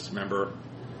 because remember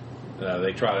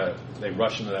they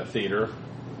rush into that theater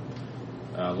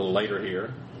a little later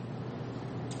here.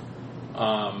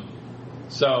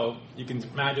 So you can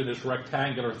imagine this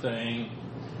rectangular thing,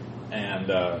 and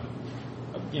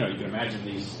you can imagine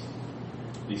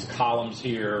these columns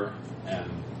here, and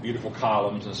beautiful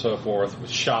columns and so forth, with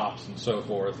shops and so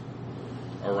forth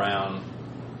around.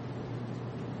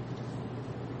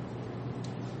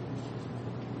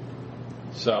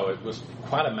 So it was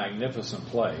quite a magnificent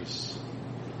place.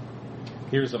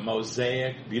 Here's a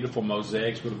mosaic, beautiful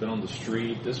mosaics would have been on the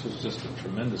street. This was just a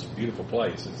tremendous, beautiful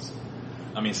place.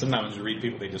 Sometimes you read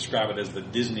people, they describe it as the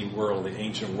Disney World, the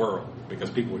ancient world, because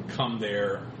people would come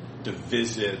there to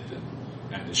visit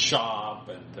and to shop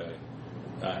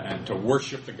and to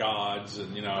worship the gods,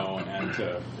 and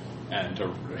and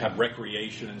to have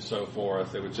recreation and so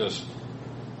forth. It was just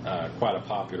quite a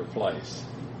popular place.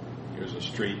 Here's a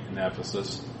street in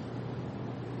Ephesus,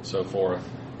 so forth.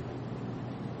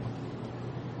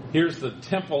 Here's the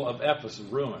Temple of Ephesus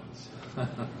ruins.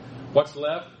 What's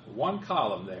left? 1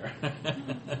 column there.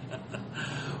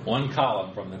 1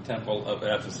 column from the Temple of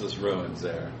Ephesus ruins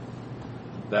there.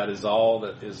 That is all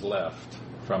that is left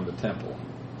from the temple.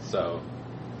 So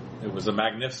it was a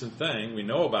magnificent thing. We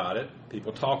know about it.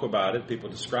 People talk about it. People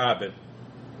describe it.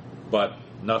 But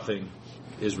nothing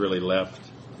is really left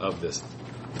of this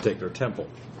particular temple.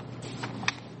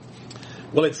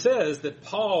 Well, it says that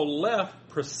Paul left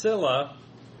Priscilla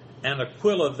and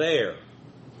Aquila there.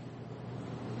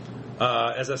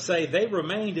 As I say, they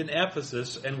remained in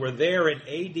Ephesus and were there in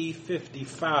AD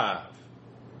 55.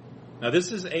 Now,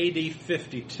 this is AD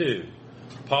 52.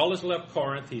 Paul has left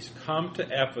Corinth. He's come to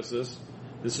Ephesus.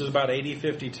 This is about AD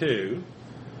 52.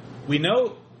 We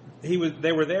know they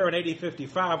were there in AD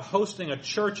 55 hosting a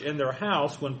church in their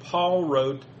house when Paul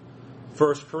wrote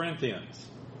 1 Corinthians.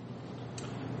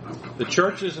 The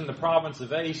churches in the province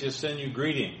of Asia send you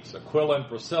greetings. Aquila and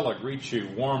Priscilla greet you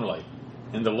warmly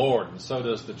in the Lord, and so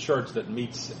does the church that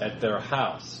meets at their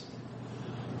house.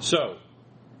 So,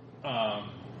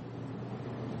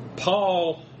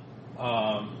 Paul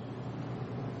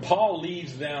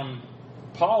leaves them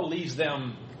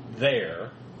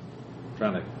there.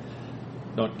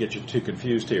 Don't get you too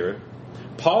confused here.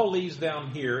 Paul leaves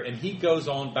them here, and he goes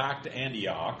on back to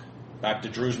Antioch, back to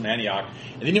Jerusalem, Antioch,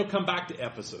 and then he'll come back to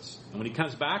Ephesus. And when he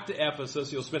comes back to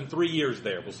Ephesus, he'll spend 3 years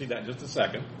there. We'll see that in just a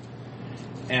second.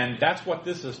 And that's what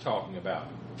this is talking about.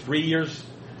 3 years.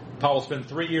 Paul will spend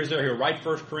 3 years there. He'll write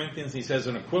 1 Corinthians. He says,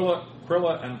 and Aquila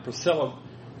and Priscilla,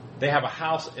 they have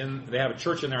a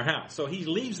church in their house. So he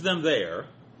leaves them there.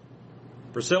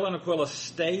 Priscilla and Aquila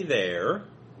stay there.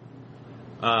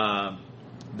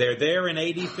 They're there in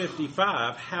AD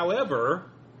 55. However,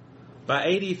 By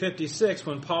AD 56,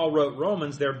 when Paul wrote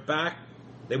Romans, they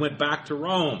went back to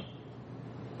Rome.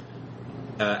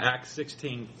 Acts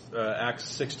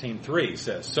 16:3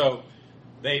 says. So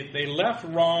they left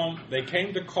Rome, they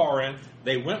came to Corinth,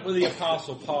 they went with the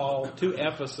Apostle Paul to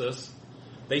Ephesus.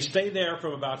 They stayed there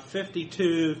from about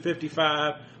 52,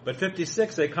 55, but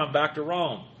 56 they come back to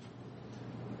Rome.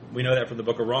 We know that from the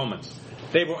book of Romans.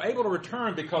 They were able to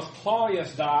return because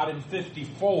Claudius died in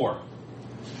 54.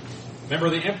 Remember,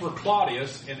 the Emperor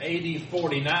Claudius in AD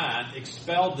 49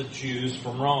 expelled the Jews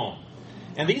from Rome.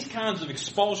 And these kinds of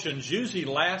expulsions usually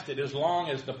lasted as long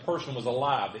as the person was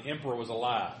alive, the emperor was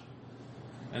alive.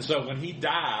 And so when he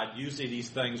died, usually these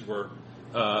things were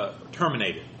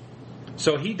terminated.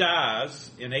 So he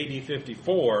dies in AD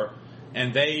 54,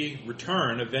 and they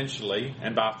return eventually.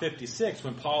 And by 56,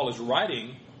 when Paul is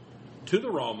writing to the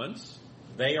Romans,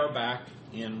 they are back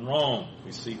in Rome.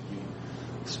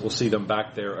 We'll see them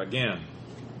back there again.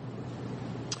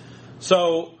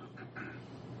 So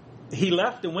he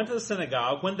left and went to the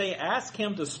synagogue. When they asked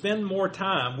him to spend more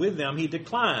time with them, he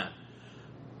declined.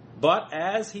 But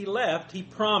as he left, he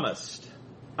promised,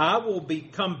 "I will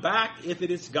come back if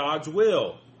it is God's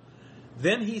will."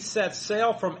 Then he set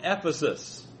sail from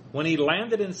Ephesus. When he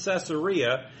landed in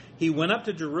Caesarea, he went up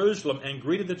to Jerusalem and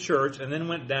greeted the church, and then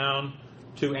went down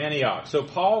to Antioch. So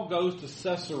Paul goes to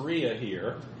Caesarea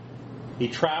here. He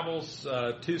travels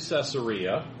to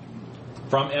Caesarea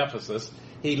from Ephesus.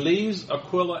 He leaves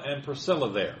Aquila and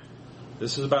Priscilla there.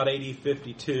 This is about AD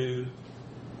 52,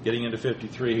 getting into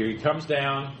 53 here. He comes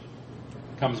down,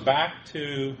 comes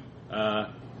to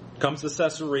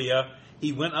Caesarea.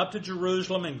 He went up to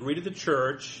Jerusalem and greeted the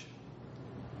church.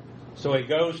 So he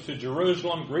goes to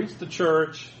Jerusalem, greets the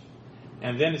church,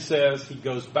 and then it says he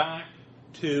goes back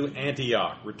to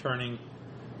Antioch, returning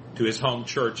to his home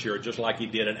church here, just like he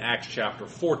did in Acts chapter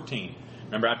 14.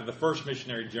 Remember, after the first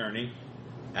missionary journey,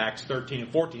 Acts 13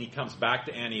 and 14, he comes back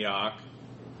to Antioch.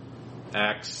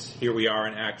 Here we are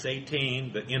in Acts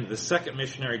 18, the end of the second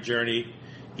missionary journey,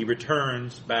 he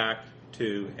returns back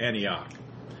to Antioch.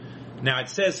 Now it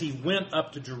says he went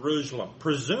up to Jerusalem.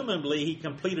 Presumably he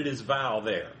completed his vow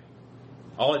there.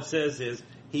 All it says is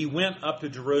he went up to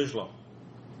Jerusalem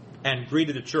and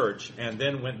greeted the church and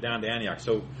then went down to Antioch.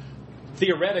 So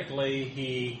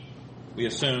theoretically we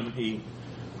assume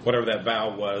whatever that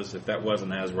vow was, if that was a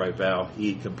Nazirite vow,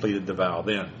 he completed the vow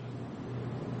then.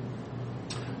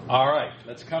 All right,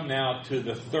 let's come now to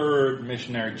the third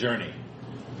missionary journey.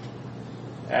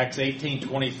 Acts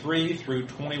 18:23 through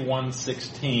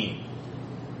 21:16.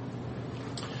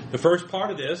 The first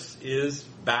part of this is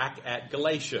back at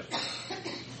Galatia.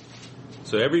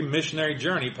 So every missionary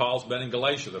journey, Paul's been in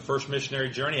Galatia. The first missionary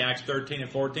journey, Acts 13 and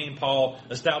 14, Paul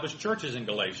established churches in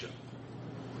Galatia.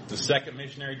 The second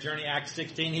missionary journey, Acts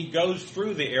 16, he goes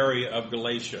through the area of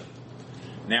Galatia.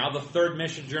 Now the third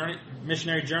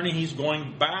missionary journey, he's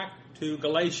going back to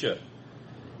Galatia.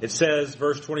 It says,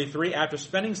 verse 23, after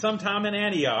spending some time in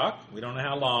Antioch, we don't know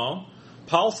how long,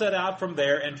 Paul set out from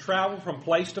there and traveled from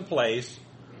place to place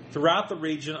throughout the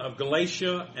region of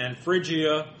Galatia and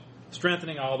Phrygia,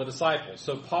 strengthening all the disciples.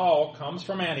 So Paul comes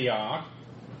from Antioch.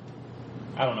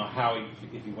 I don't know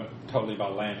if he went totally by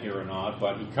land here or not,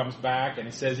 but he comes back, and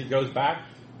it says he goes back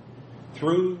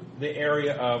through the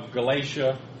area of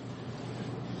Galatia.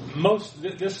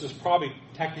 This is probably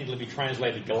technically be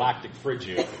translated Galactic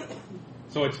Phrygia.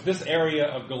 So it's this area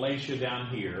of Galatia down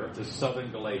here, the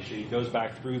southern Galatia. He goes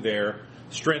back through there,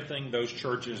 strengthening those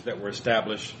churches that were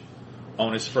established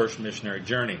on his first missionary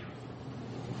journey.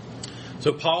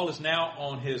 So Paul is now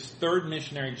on his third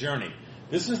missionary journey.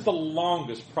 This is the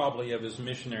longest probably of his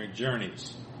missionary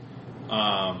journeys.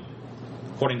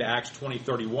 According to Acts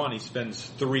 20:31, he spends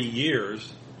 3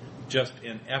 years just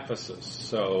in Ephesus.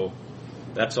 So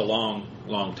that's a long,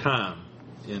 long time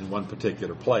in one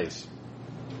particular place.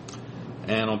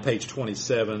 And on page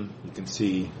 27, you can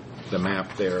see the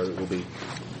map there that we'll be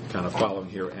kind of following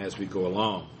here as we go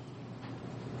along.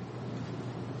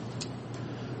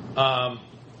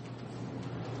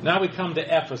 Now we come to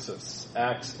Ephesus,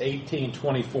 Acts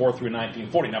 18:24 through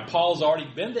 19:40. Now Paul's already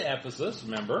been to Ephesus,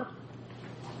 remember?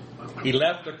 He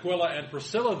left Aquila and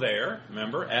Priscilla there,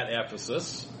 remember, at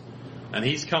Ephesus. And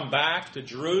he's come back to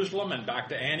Jerusalem and back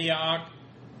to Antioch.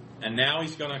 And now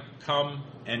he's going to come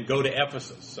and go to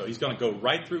Ephesus. So he's going to go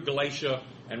right through Galatia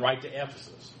and right to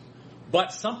Ephesus.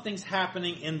 But something's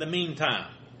happening in the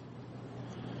meantime.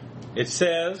 It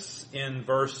says in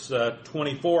verse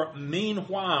 24,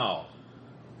 meanwhile,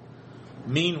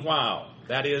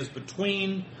 that is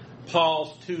between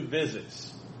Paul's two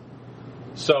visits.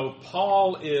 So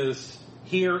Paul is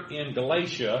here in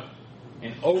Galatia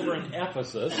and over in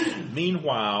Ephesus.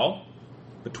 Meanwhile,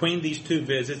 between these two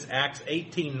visits, Acts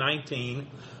 18:19,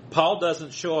 Paul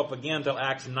doesn't show up again until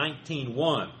Acts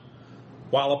 19:1.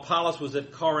 While Apollos was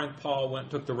at Corinth, Paul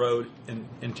took the road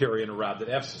interior and arrived at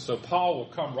Ephesus. So Paul will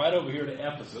come right over here to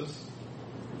Ephesus,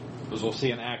 as we'll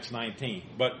see in Acts 19.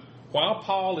 But while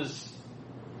Paul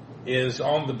is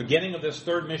on the beginning of this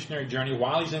third missionary journey,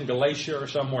 while he's in Galatia or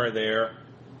somewhere there,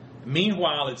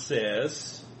 meanwhile it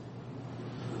says,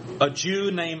 a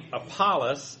Jew named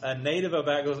Apollos, a native of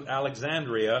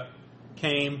Alexandria,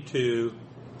 came to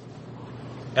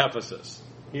Ephesus.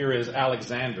 Here is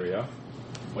Alexandria,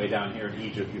 way down here in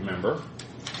Egypt, you remember.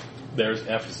 There's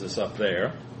Ephesus up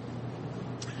there.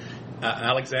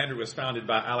 Alexandria was founded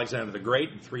by Alexander the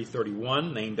Great in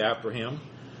 331, named after him.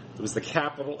 It was the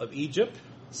capital of Egypt,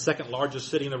 second largest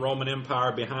city in the Roman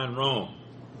Empire behind Rome.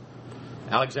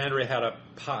 Alexandria had a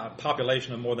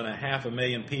population of more than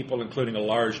 500,000 people, including a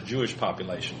large Jewish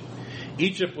population.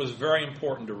 Egypt was very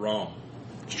important to Rome,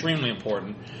 extremely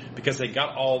important, because they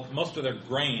got most of their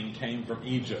grain came from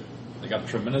Egypt. They got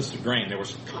tremendous grain. There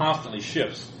was constantly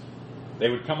ships. They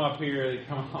would come up here,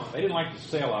 they didn't like to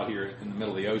sail out here in the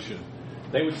middle of the ocean.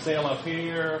 They would sail up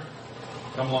here,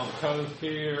 come along the coast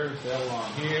here, sail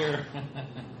along here.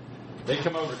 They'd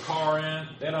come over to Corinth,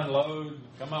 they'd unload,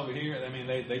 come over here. I mean,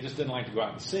 they just didn't like to go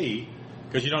out to sea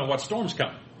because you don't know what storm's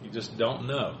coming. You just don't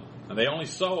know. And they didn't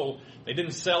sell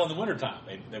in the wintertime.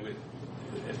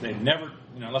 They never,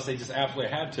 unless they just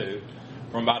absolutely had to,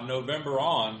 from about November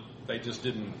on, they just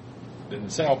didn't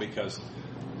sell because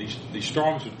these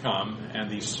storms would come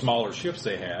and these smaller ships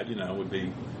they had, would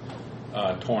be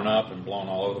torn up and blown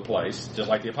all over the place. Just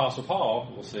like the Apostle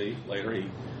Paul, we'll see later, he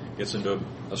gets into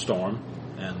a storm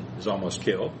and is almost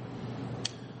killed.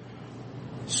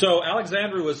 So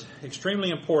Alexandria was extremely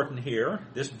important here.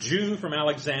 This Jew from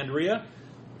Alexandria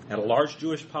had a large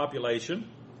Jewish population.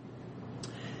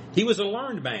 He was a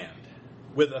learned man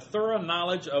with a thorough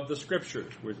knowledge of the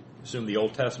Scriptures. We assume the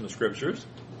Old Testament Scriptures.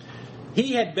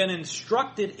 He had been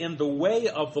instructed in the way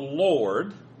of the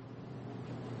Lord.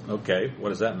 Okay, what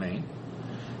does that mean?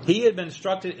 He had been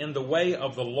instructed in the way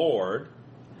of the Lord,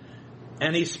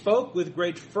 and he spoke with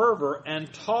great fervor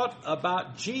and taught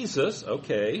about Jesus,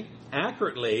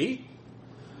 accurately,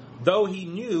 though he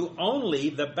knew only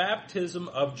the baptism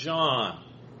of John.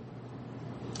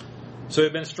 So he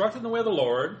had been instructed in the way of the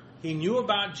Lord. He knew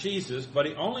about Jesus, but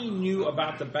he only knew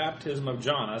about the baptism of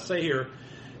John. I say here,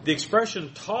 the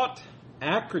expression taught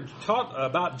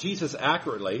about Jesus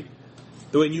accurately,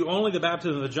 though he knew only the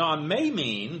baptism of John, may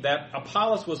mean that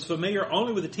Apollos was familiar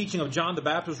only with the teaching of John the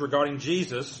Baptist regarding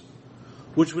Jesus,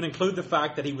 which would include the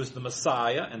fact that he was the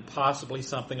Messiah and possibly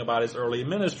something about his early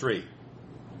ministry.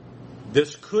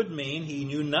 This could mean he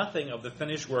knew nothing of the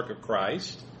finished work of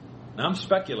Christ. Now I'm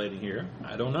speculating here.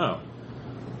 I don't know.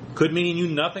 Could mean he knew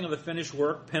nothing of the finished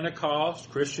work, Pentecost,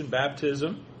 Christian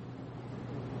baptism.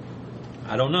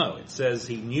 I don't know. It says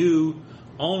he knew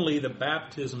only the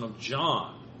baptism of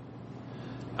John.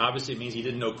 Obviously it means he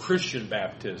didn't know Christian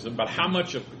baptism, but how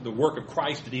much of the work of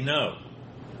Christ did he know?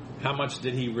 How much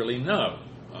did he really know?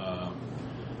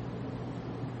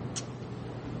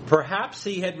 Perhaps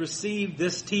he had received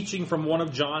this teaching from one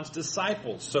of John's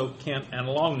disciples, so Kent and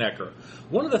Longnecker.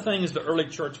 One of the things the early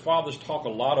church fathers talk a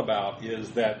lot about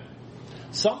is that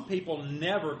some people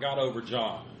never got over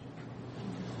John.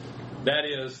 That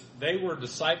is, they were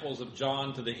disciples of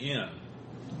John to the end.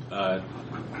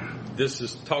 This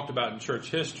is talked about in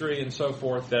church history and so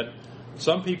forth, that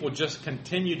some people just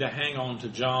continued to hang on to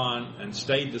John and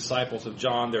stayed disciples of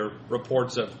John. There are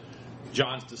reports of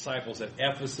John's disciples at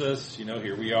Ephesus.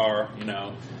 Here we are.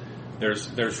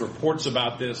 There's reports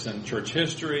about this in church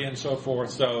history and so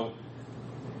forth. So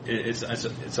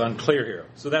it's unclear here.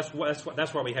 So that's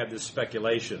why we have this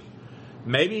speculation.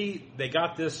 Maybe they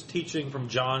got this teaching from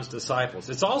John's disciples.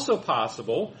 It's also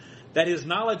possible that his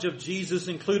knowledge of Jesus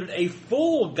included a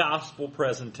full gospel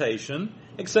presentation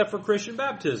except for Christian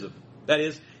baptism. That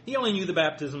is, he only knew the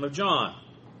baptism of John.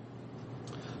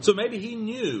 So maybe he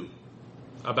knew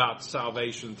about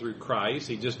salvation through Christ.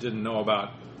 He just didn't know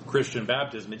about Christian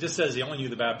baptism. It just says he only knew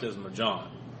the baptism of John.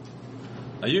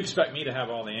 Now, you expect me to have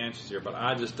all the answers here, but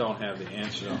I just don't have the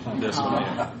answer on this one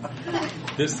here.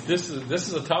 This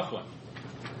is a tough one.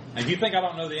 And if you think I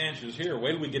don't know the answers here,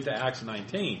 wait till we get to Acts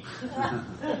 19.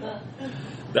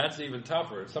 That's even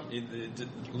tougher.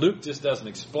 Luke just doesn't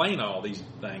explain all these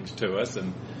things to us,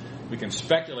 and we can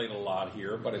speculate a lot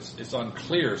here, but it's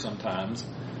unclear sometimes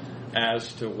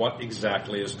as to what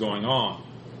exactly is going on.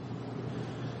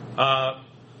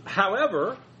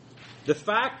 However, the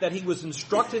fact that he was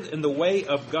instructed in the way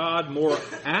of God more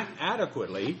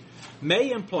adequately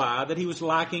may imply that he was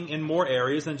lacking in more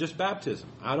areas than just baptism.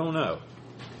 I don't know.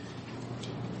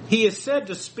 He is said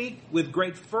to speak with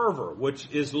great fervor, which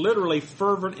is literally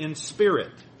fervent in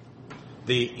spirit.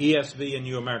 The ESV and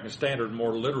New American Standard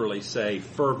more literally say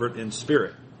fervent in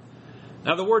spirit.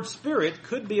 Now the word spirit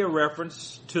could be a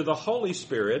reference to the Holy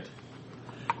Spirit,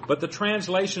 but the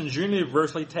translations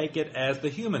universally take it as the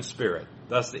human spirit,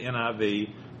 thus the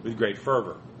NIV with great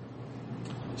fervor.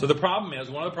 So the problem is,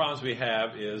 one of the problems we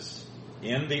have is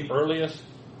in the earliest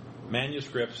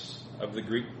manuscripts of the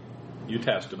Greek New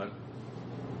Testament,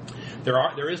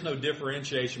 there is no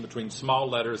differentiation between small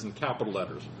letters and capital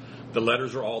letters. The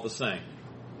letters are all the same.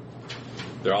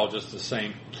 They're all just the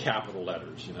same capital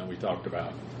letters, we talked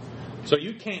about. So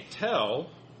you can't tell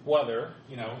whether,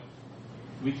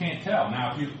 we can't tell.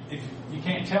 Now, if you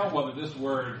can't tell whether this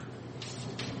word,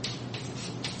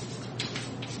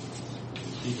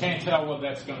 you can't tell whether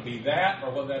that's going to be that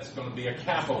or whether that's going to be a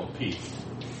capital P.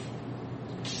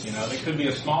 It could be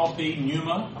a small p,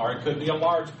 pneuma, or it could be a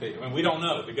large p. We don't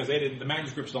know because the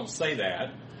manuscripts don't say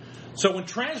that. So when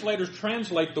translators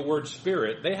translate the word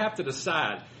Spirit, they have to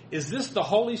decide, is this the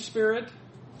Holy Spirit?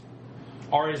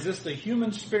 Or is this the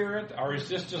human spirit? Or is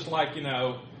this just like,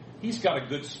 he's got a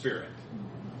good spirit?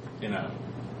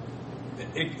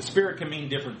 Spirit can mean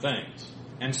different things.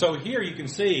 And so here you can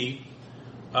see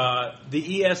the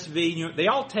ESV, they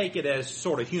all take it as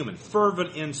sort of human.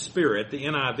 Fervent in spirit. The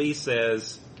NIV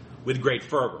says with great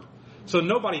fervor. So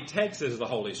nobody takes it as the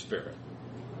Holy Spirit.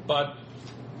 But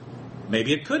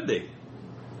maybe it could be.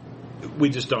 We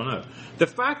just don't know. The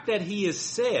fact that he is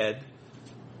said,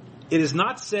 he is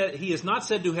not said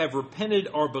to have repented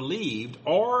or believed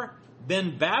or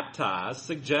been baptized,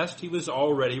 suggests he was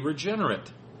already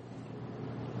regenerate.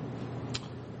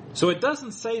 So it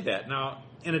doesn't say that. Now,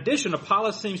 in addition,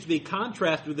 Apollos seems to be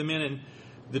contrasted with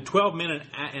the 12 men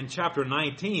in chapter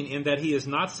 19 in that he is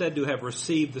not said to have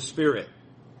received the Spirit.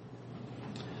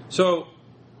 So,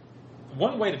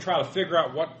 one way to try to figure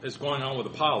out what is going on with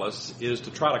Apollos is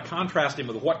to try to contrast him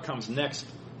with what comes next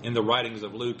in the writings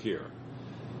of Luke here.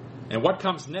 And what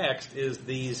comes next is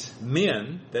these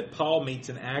men that Paul meets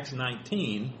in Acts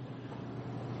 19.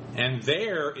 And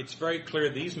there, it's very clear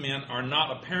these men are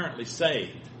not apparently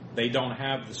saved. They don't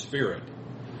have the Spirit.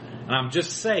 And I'm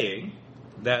just saying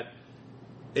that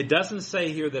it doesn't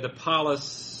say here that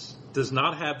Apollos does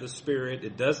not have the Spirit.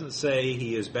 It doesn't say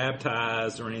he is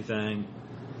baptized or anything.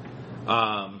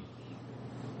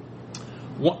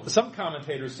 Some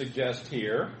commentators suggest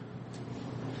here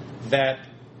that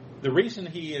the reason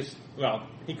he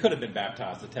could have been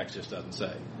baptized. The text just doesn't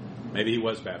say. Maybe he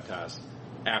was baptized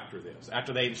after this.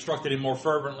 After they instructed him more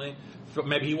fervently,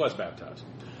 maybe he was baptized.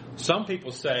 Some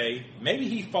people say maybe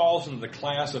he falls into the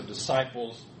class of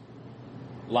disciples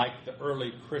like the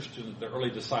early Christians, the early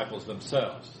disciples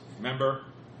themselves. Remember,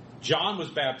 John was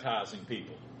baptizing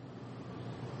people.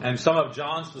 And some of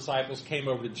John's disciples came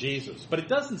over to Jesus. But it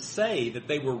doesn't say that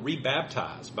they were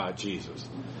rebaptized by Jesus.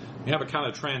 You have a kind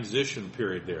of transition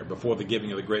period there before the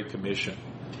giving of the Great Commission.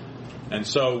 And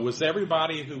so was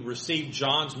everybody who received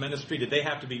John's ministry, did they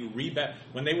have to be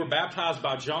when they were baptized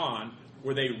by John,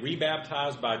 were they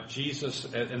rebaptized by Jesus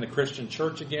in the Christian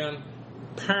church again?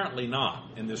 Apparently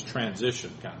not in this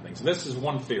transition kind of thing. So this is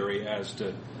one theory as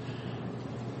to...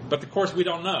 But of course we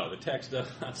don't know. The text does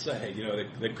not say.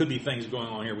 There could be things going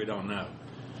on here we don't know.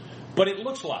 But it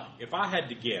looks like, if I had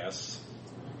to guess,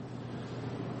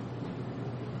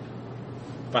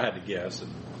 I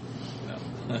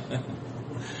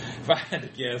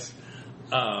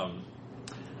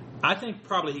think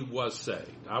probably he was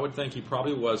saved. I would think he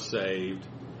probably was saved,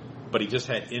 but he just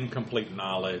had incomplete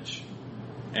knowledge,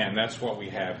 and that's what we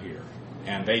have here.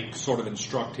 And they sort of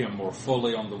instruct him more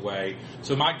fully on the way.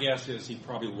 So my guess is he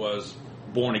probably was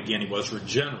born again. He was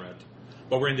regenerate.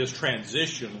 But we're in this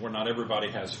transition where not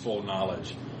everybody has full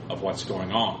knowledge of what's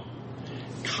going on.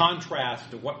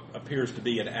 Contrast to what appears to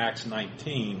be in Acts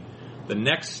 19, the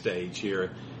next stage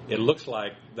here, it looks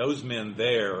like those men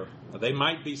there, they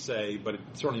might be saved, but it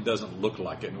certainly doesn't look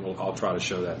like it. And I'll try to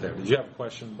show that there. Did you have a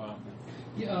question, Bob?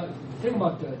 Yeah, the thing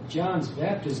about John's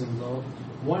baptism, though,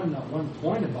 one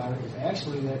point about it is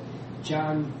actually that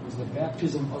John was the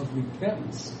baptism of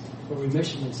repentance for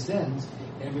remission of sins.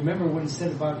 And remember what he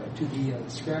said about it to the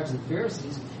scribes and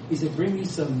Pharisees. He said, "Bring me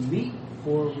some meat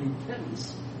for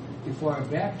repentance before I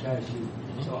baptize you."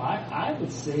 Mm-hmm. So I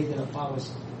would say that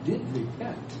Apollos did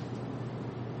repent.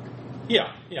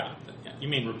 Yeah. You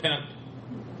mean repent?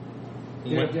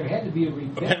 There had to be a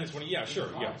repentance. Sure.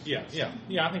 Yeah,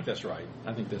 I think that's right.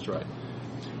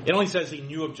 It only says he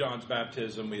knew of John's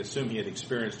baptism. We assume he had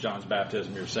experienced John's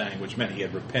baptism, you're saying, which meant he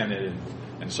had repented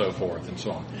and so forth and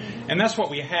so on. And that's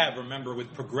what we have, remember,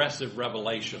 with progressive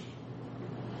revelation.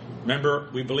 Remember,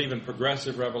 we believe in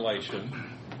progressive revelation.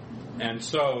 And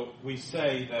so we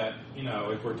say that,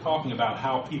 if we're talking about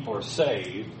how people are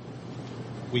saved,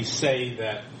 we say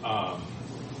that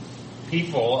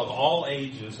people of all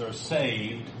ages are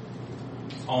saved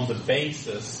on the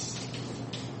basis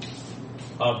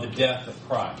of the death of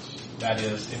Christ. That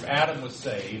is, if Adam was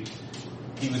saved,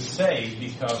 he was saved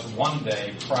because one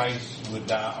day Christ would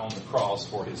die on the cross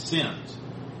for his sins,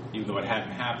 even though it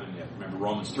hadn't happened yet. Remember,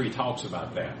 Romans 3 talks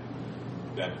about that.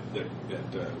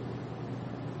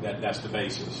 That's the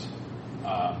basis.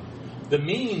 The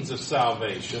means of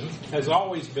salvation has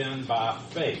always been by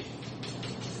faith.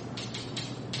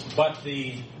 But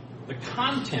the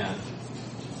content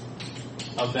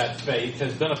of that faith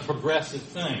has been a progressive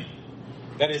thing.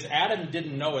 That is, Adam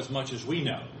didn't know as much as we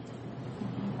know.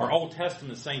 Our Old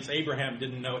Testament saints, Abraham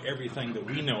didn't know everything that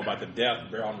we know about the death,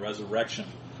 burial, and resurrection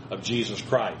of Jesus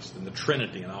Christ and the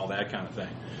Trinity and all that kind of thing.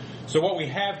 So what we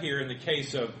have here in the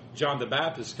case of John the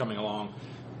Baptist coming along,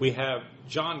 we have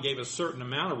John gave a certain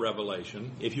amount of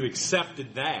revelation. If you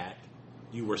accepted that,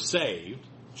 you were saved.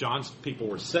 John's people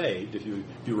were saved. If you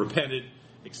repented,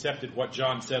 accepted what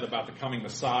John said about the coming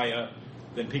Messiah,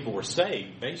 then people were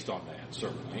saved based on that,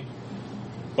 certainly.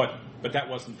 But that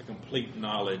wasn't the complete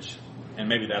knowledge, and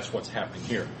maybe that's what's happening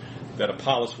here. That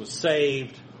Apollos was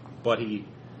saved, but he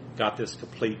got this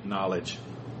complete knowledge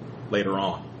later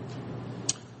on.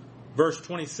 Verse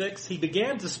 26, he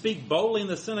began to speak boldly in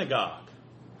the synagogue.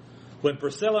 When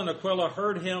Priscilla and Aquila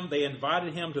heard him, they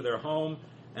invited him to their home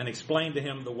and explained to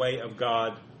him the way of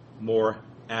God more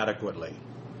adequately.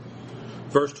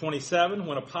 Verse 27,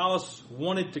 when Apollos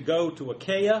wanted to go to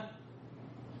Achaia,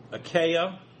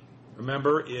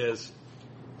 remember, is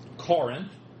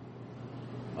Corinth.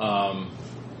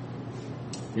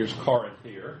 Here's Corinth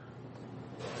here.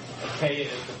 Achaia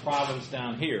is the province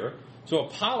down here. So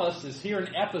Apollos is here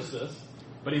in Ephesus,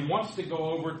 but he wants to go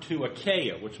over to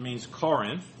Achaia, which means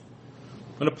Corinth.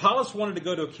 When Apollos wanted to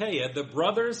go to Achaia, the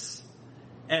brothers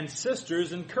and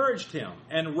sisters encouraged him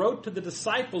and wrote to the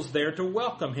disciples there to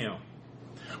welcome him.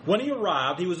 When he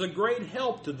arrived, he was a great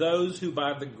help to those who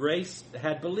by the grace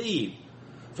had believed,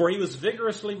 for he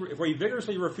vigorously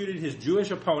refuted his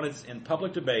Jewish opponents in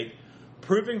public debate,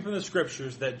 proving from the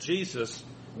Scriptures that Jesus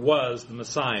was the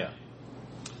Messiah.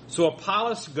 So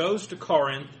Apollos goes to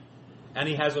Corinth, and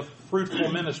he has a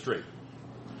fruitful ministry.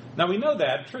 Now we know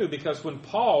that, true, because when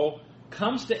Paul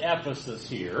comes to Ephesus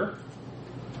here,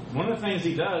 one of the things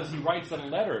he does, he writes a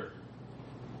letter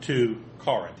to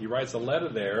Corinth. He writes a letter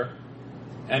there,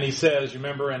 and he says, you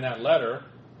remember in that letter,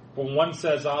 when one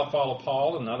says, I'll follow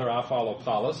Paul, and another, I'll follow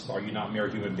Apollos, are you not mere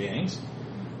human beings?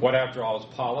 What after all is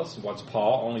Apollos? What's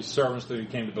Paul? Only servants that he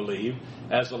came to believe,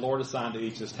 as the Lord assigned to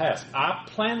each his task. I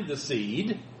planted the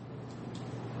seed.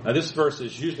 Now this verse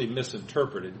is usually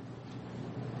misinterpreted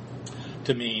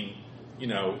to mean,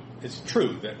 it's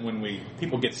true that when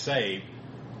people get saved,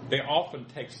 they often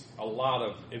takes a lot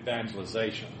of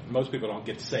evangelization. Most people don't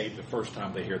get saved the first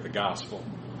time they hear the gospel.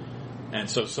 And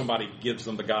so somebody gives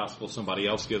them the gospel, somebody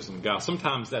else gives them the gospel.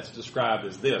 Sometimes that's described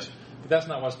as this. But that's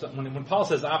not what's done. When Paul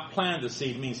says, I planted the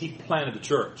seed, it means he planted the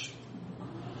church.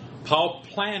 Paul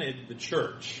planted the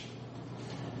church.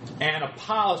 And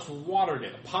Apollos watered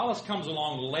it. Apollos comes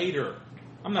along later.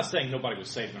 I'm not saying nobody was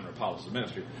saved under Apollos'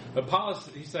 ministry. But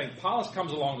he's saying Apollos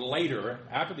comes along later,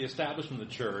 after the establishment of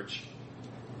the church,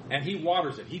 and he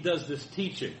waters it. He does this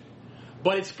teaching.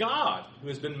 But it's God who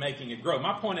has been making it grow.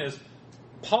 My point is,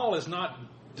 Paul is not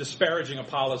disparaging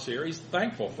Apollos here. He's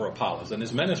thankful for Apollos and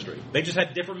his ministry. They just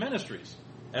had different ministries,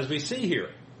 as we see here.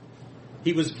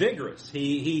 He was vigorous.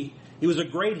 He was a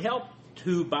great help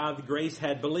to by the grace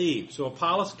had believed. So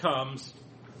Apollos comes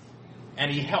and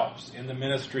he helps in the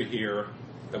ministry here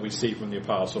that we see from the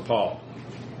Apostle Paul.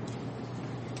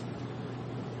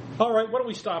 All right, why don't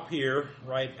we stop here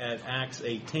right at Acts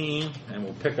 18, and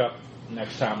we'll pick up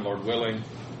next time, Lord willing,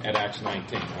 at Acts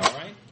 19. All right?